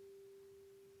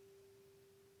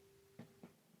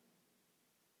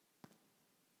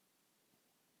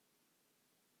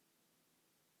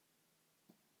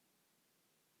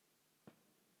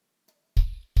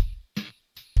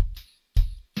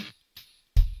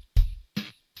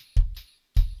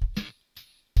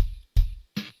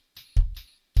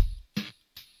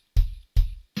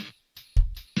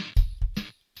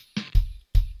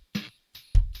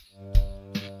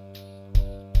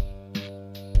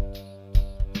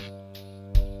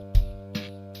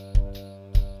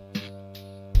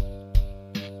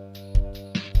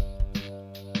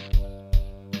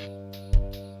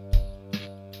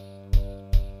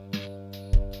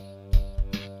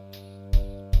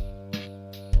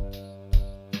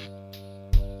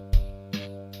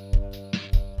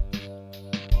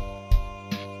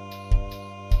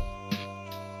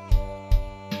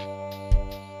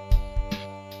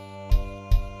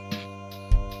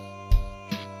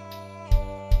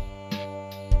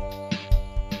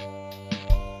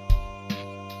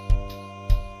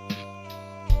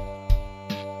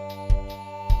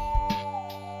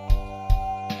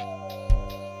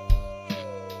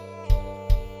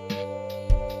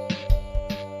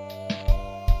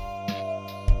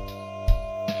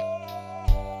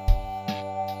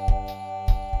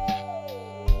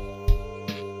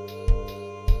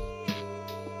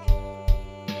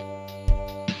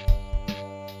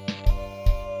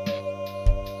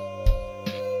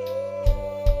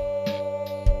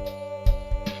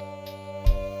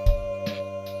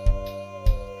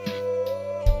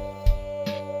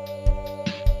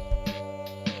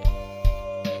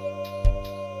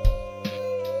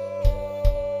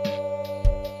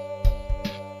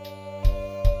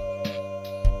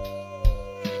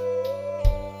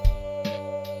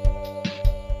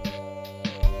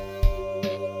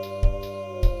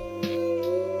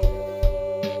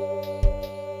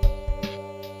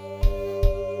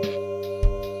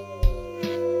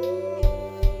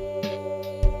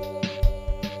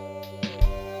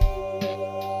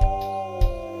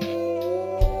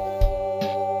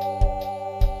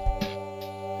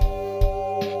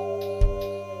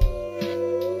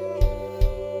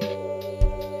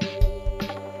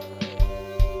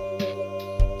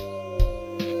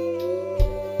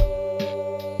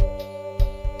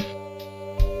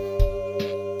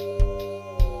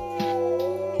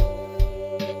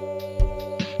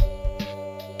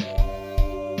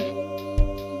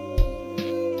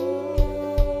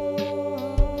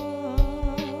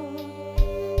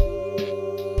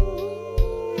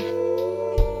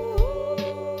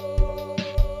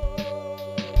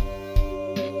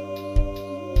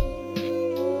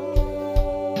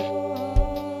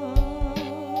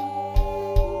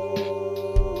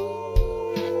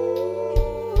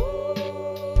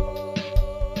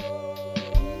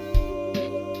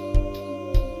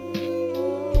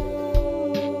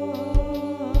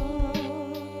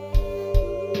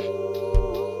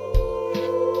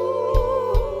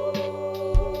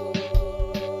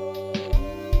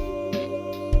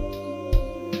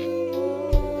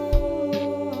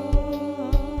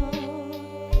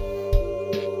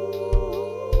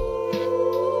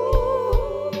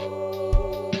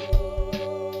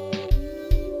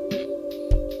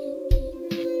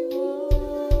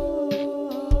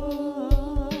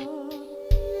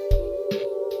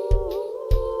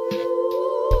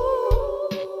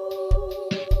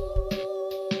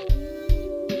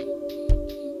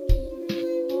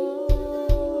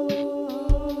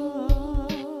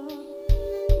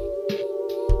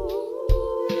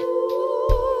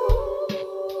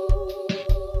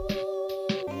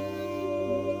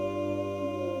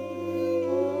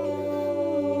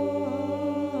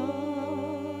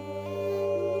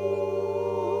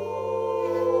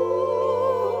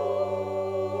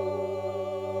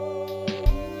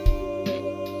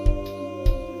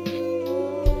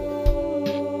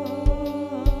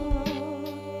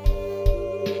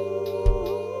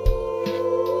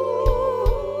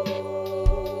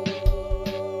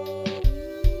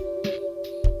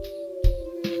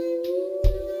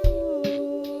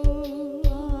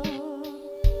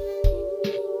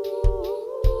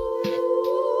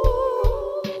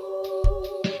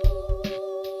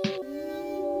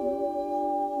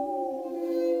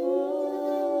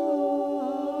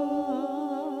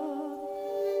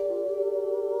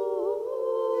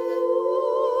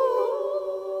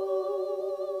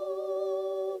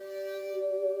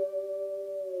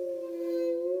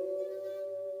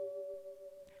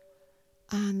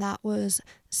 was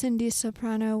Cindy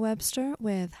Soprano Webster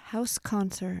with House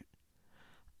Concert.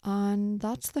 And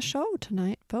that's the show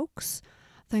tonight, folks.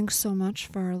 Thanks so much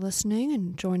for listening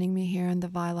and joining me here in the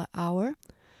Violet Hour.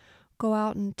 Go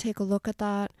out and take a look at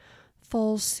that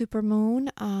full supermoon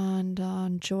and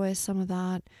enjoy some of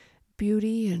that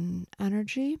beauty and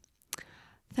energy.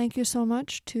 Thank you so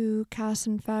much to Cass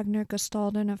and Fagner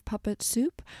Gestalden of Puppet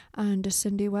Soup and to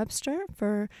Cindy Webster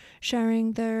for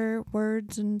sharing their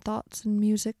words and thoughts and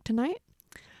music tonight.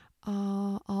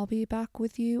 I'll be back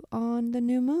with you on the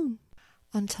new moon.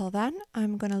 Until then,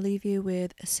 I'm going to leave you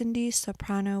with Cindy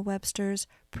Soprano Webster's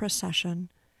Procession.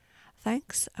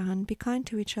 Thanks, and be kind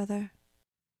to each other.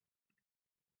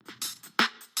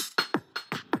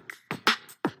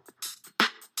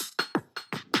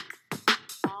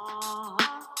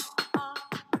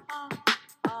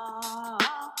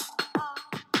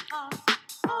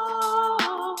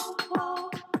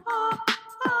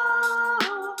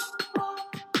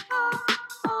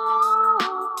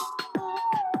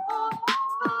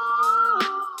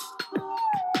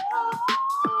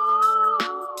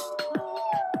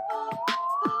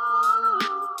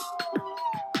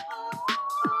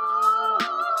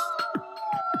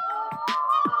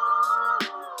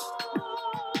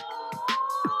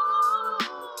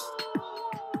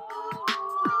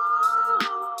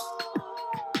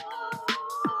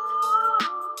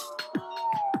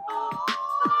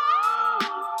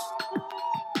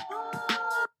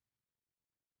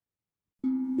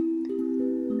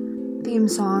 Theme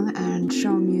song and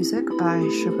show music by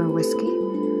Sugar Whiskey.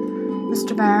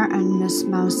 Mr. Bear and Miss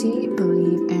Mousy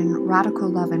believe in radical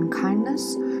love and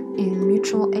kindness, in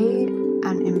mutual aid,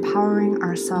 and empowering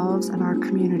ourselves and our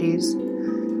communities.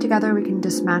 Together we can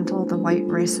dismantle the white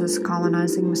racist,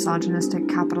 colonizing, misogynistic,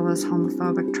 capitalist,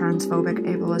 homophobic, transphobic,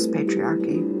 ableist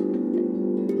patriarchy.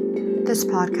 This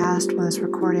podcast was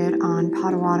recorded on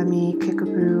Potawatomi,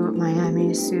 Kickapoo,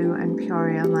 Miami, Sioux, and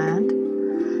Peoria land.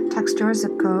 Text your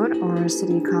zip code or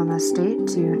city, state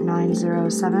to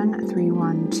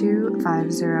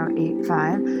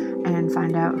 907-312-5085 and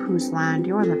find out whose land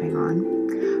you're living on.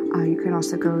 You can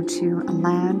also go to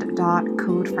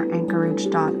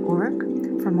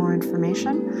land.codeforanchorage.org for more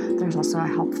information. There's also a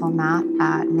helpful map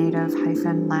at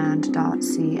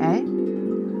native-land.ca.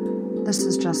 This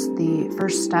is just the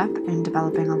first step in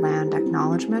developing a land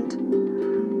acknowledgement.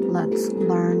 Let's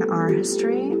learn our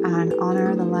history and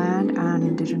honor the land and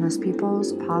Indigenous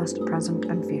peoples, past, present,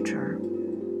 and future.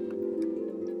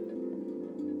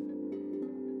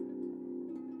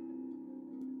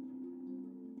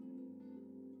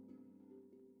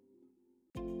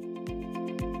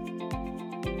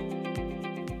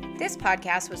 This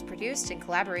podcast was produced in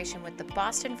collaboration with the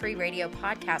Boston Free Radio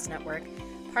Podcast Network,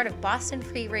 part of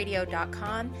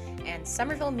bostonfreeradio.com and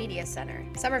Somerville Media Center,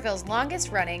 Somerville's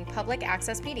longest-running public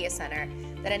access media center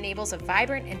that enables a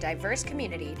vibrant and diverse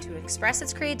community to express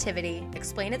its creativity,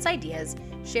 explain its ideas,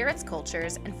 share its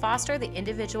cultures, and foster the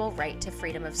individual right to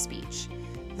freedom of speech.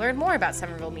 Learn more about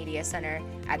Somerville Media Center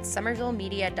at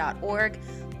somervillemedia.org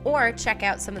or check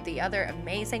out some of the other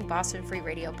amazing Boston Free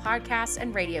Radio podcasts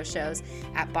and radio shows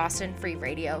at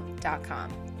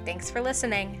bostonfreeradio.com. Thanks for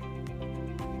listening.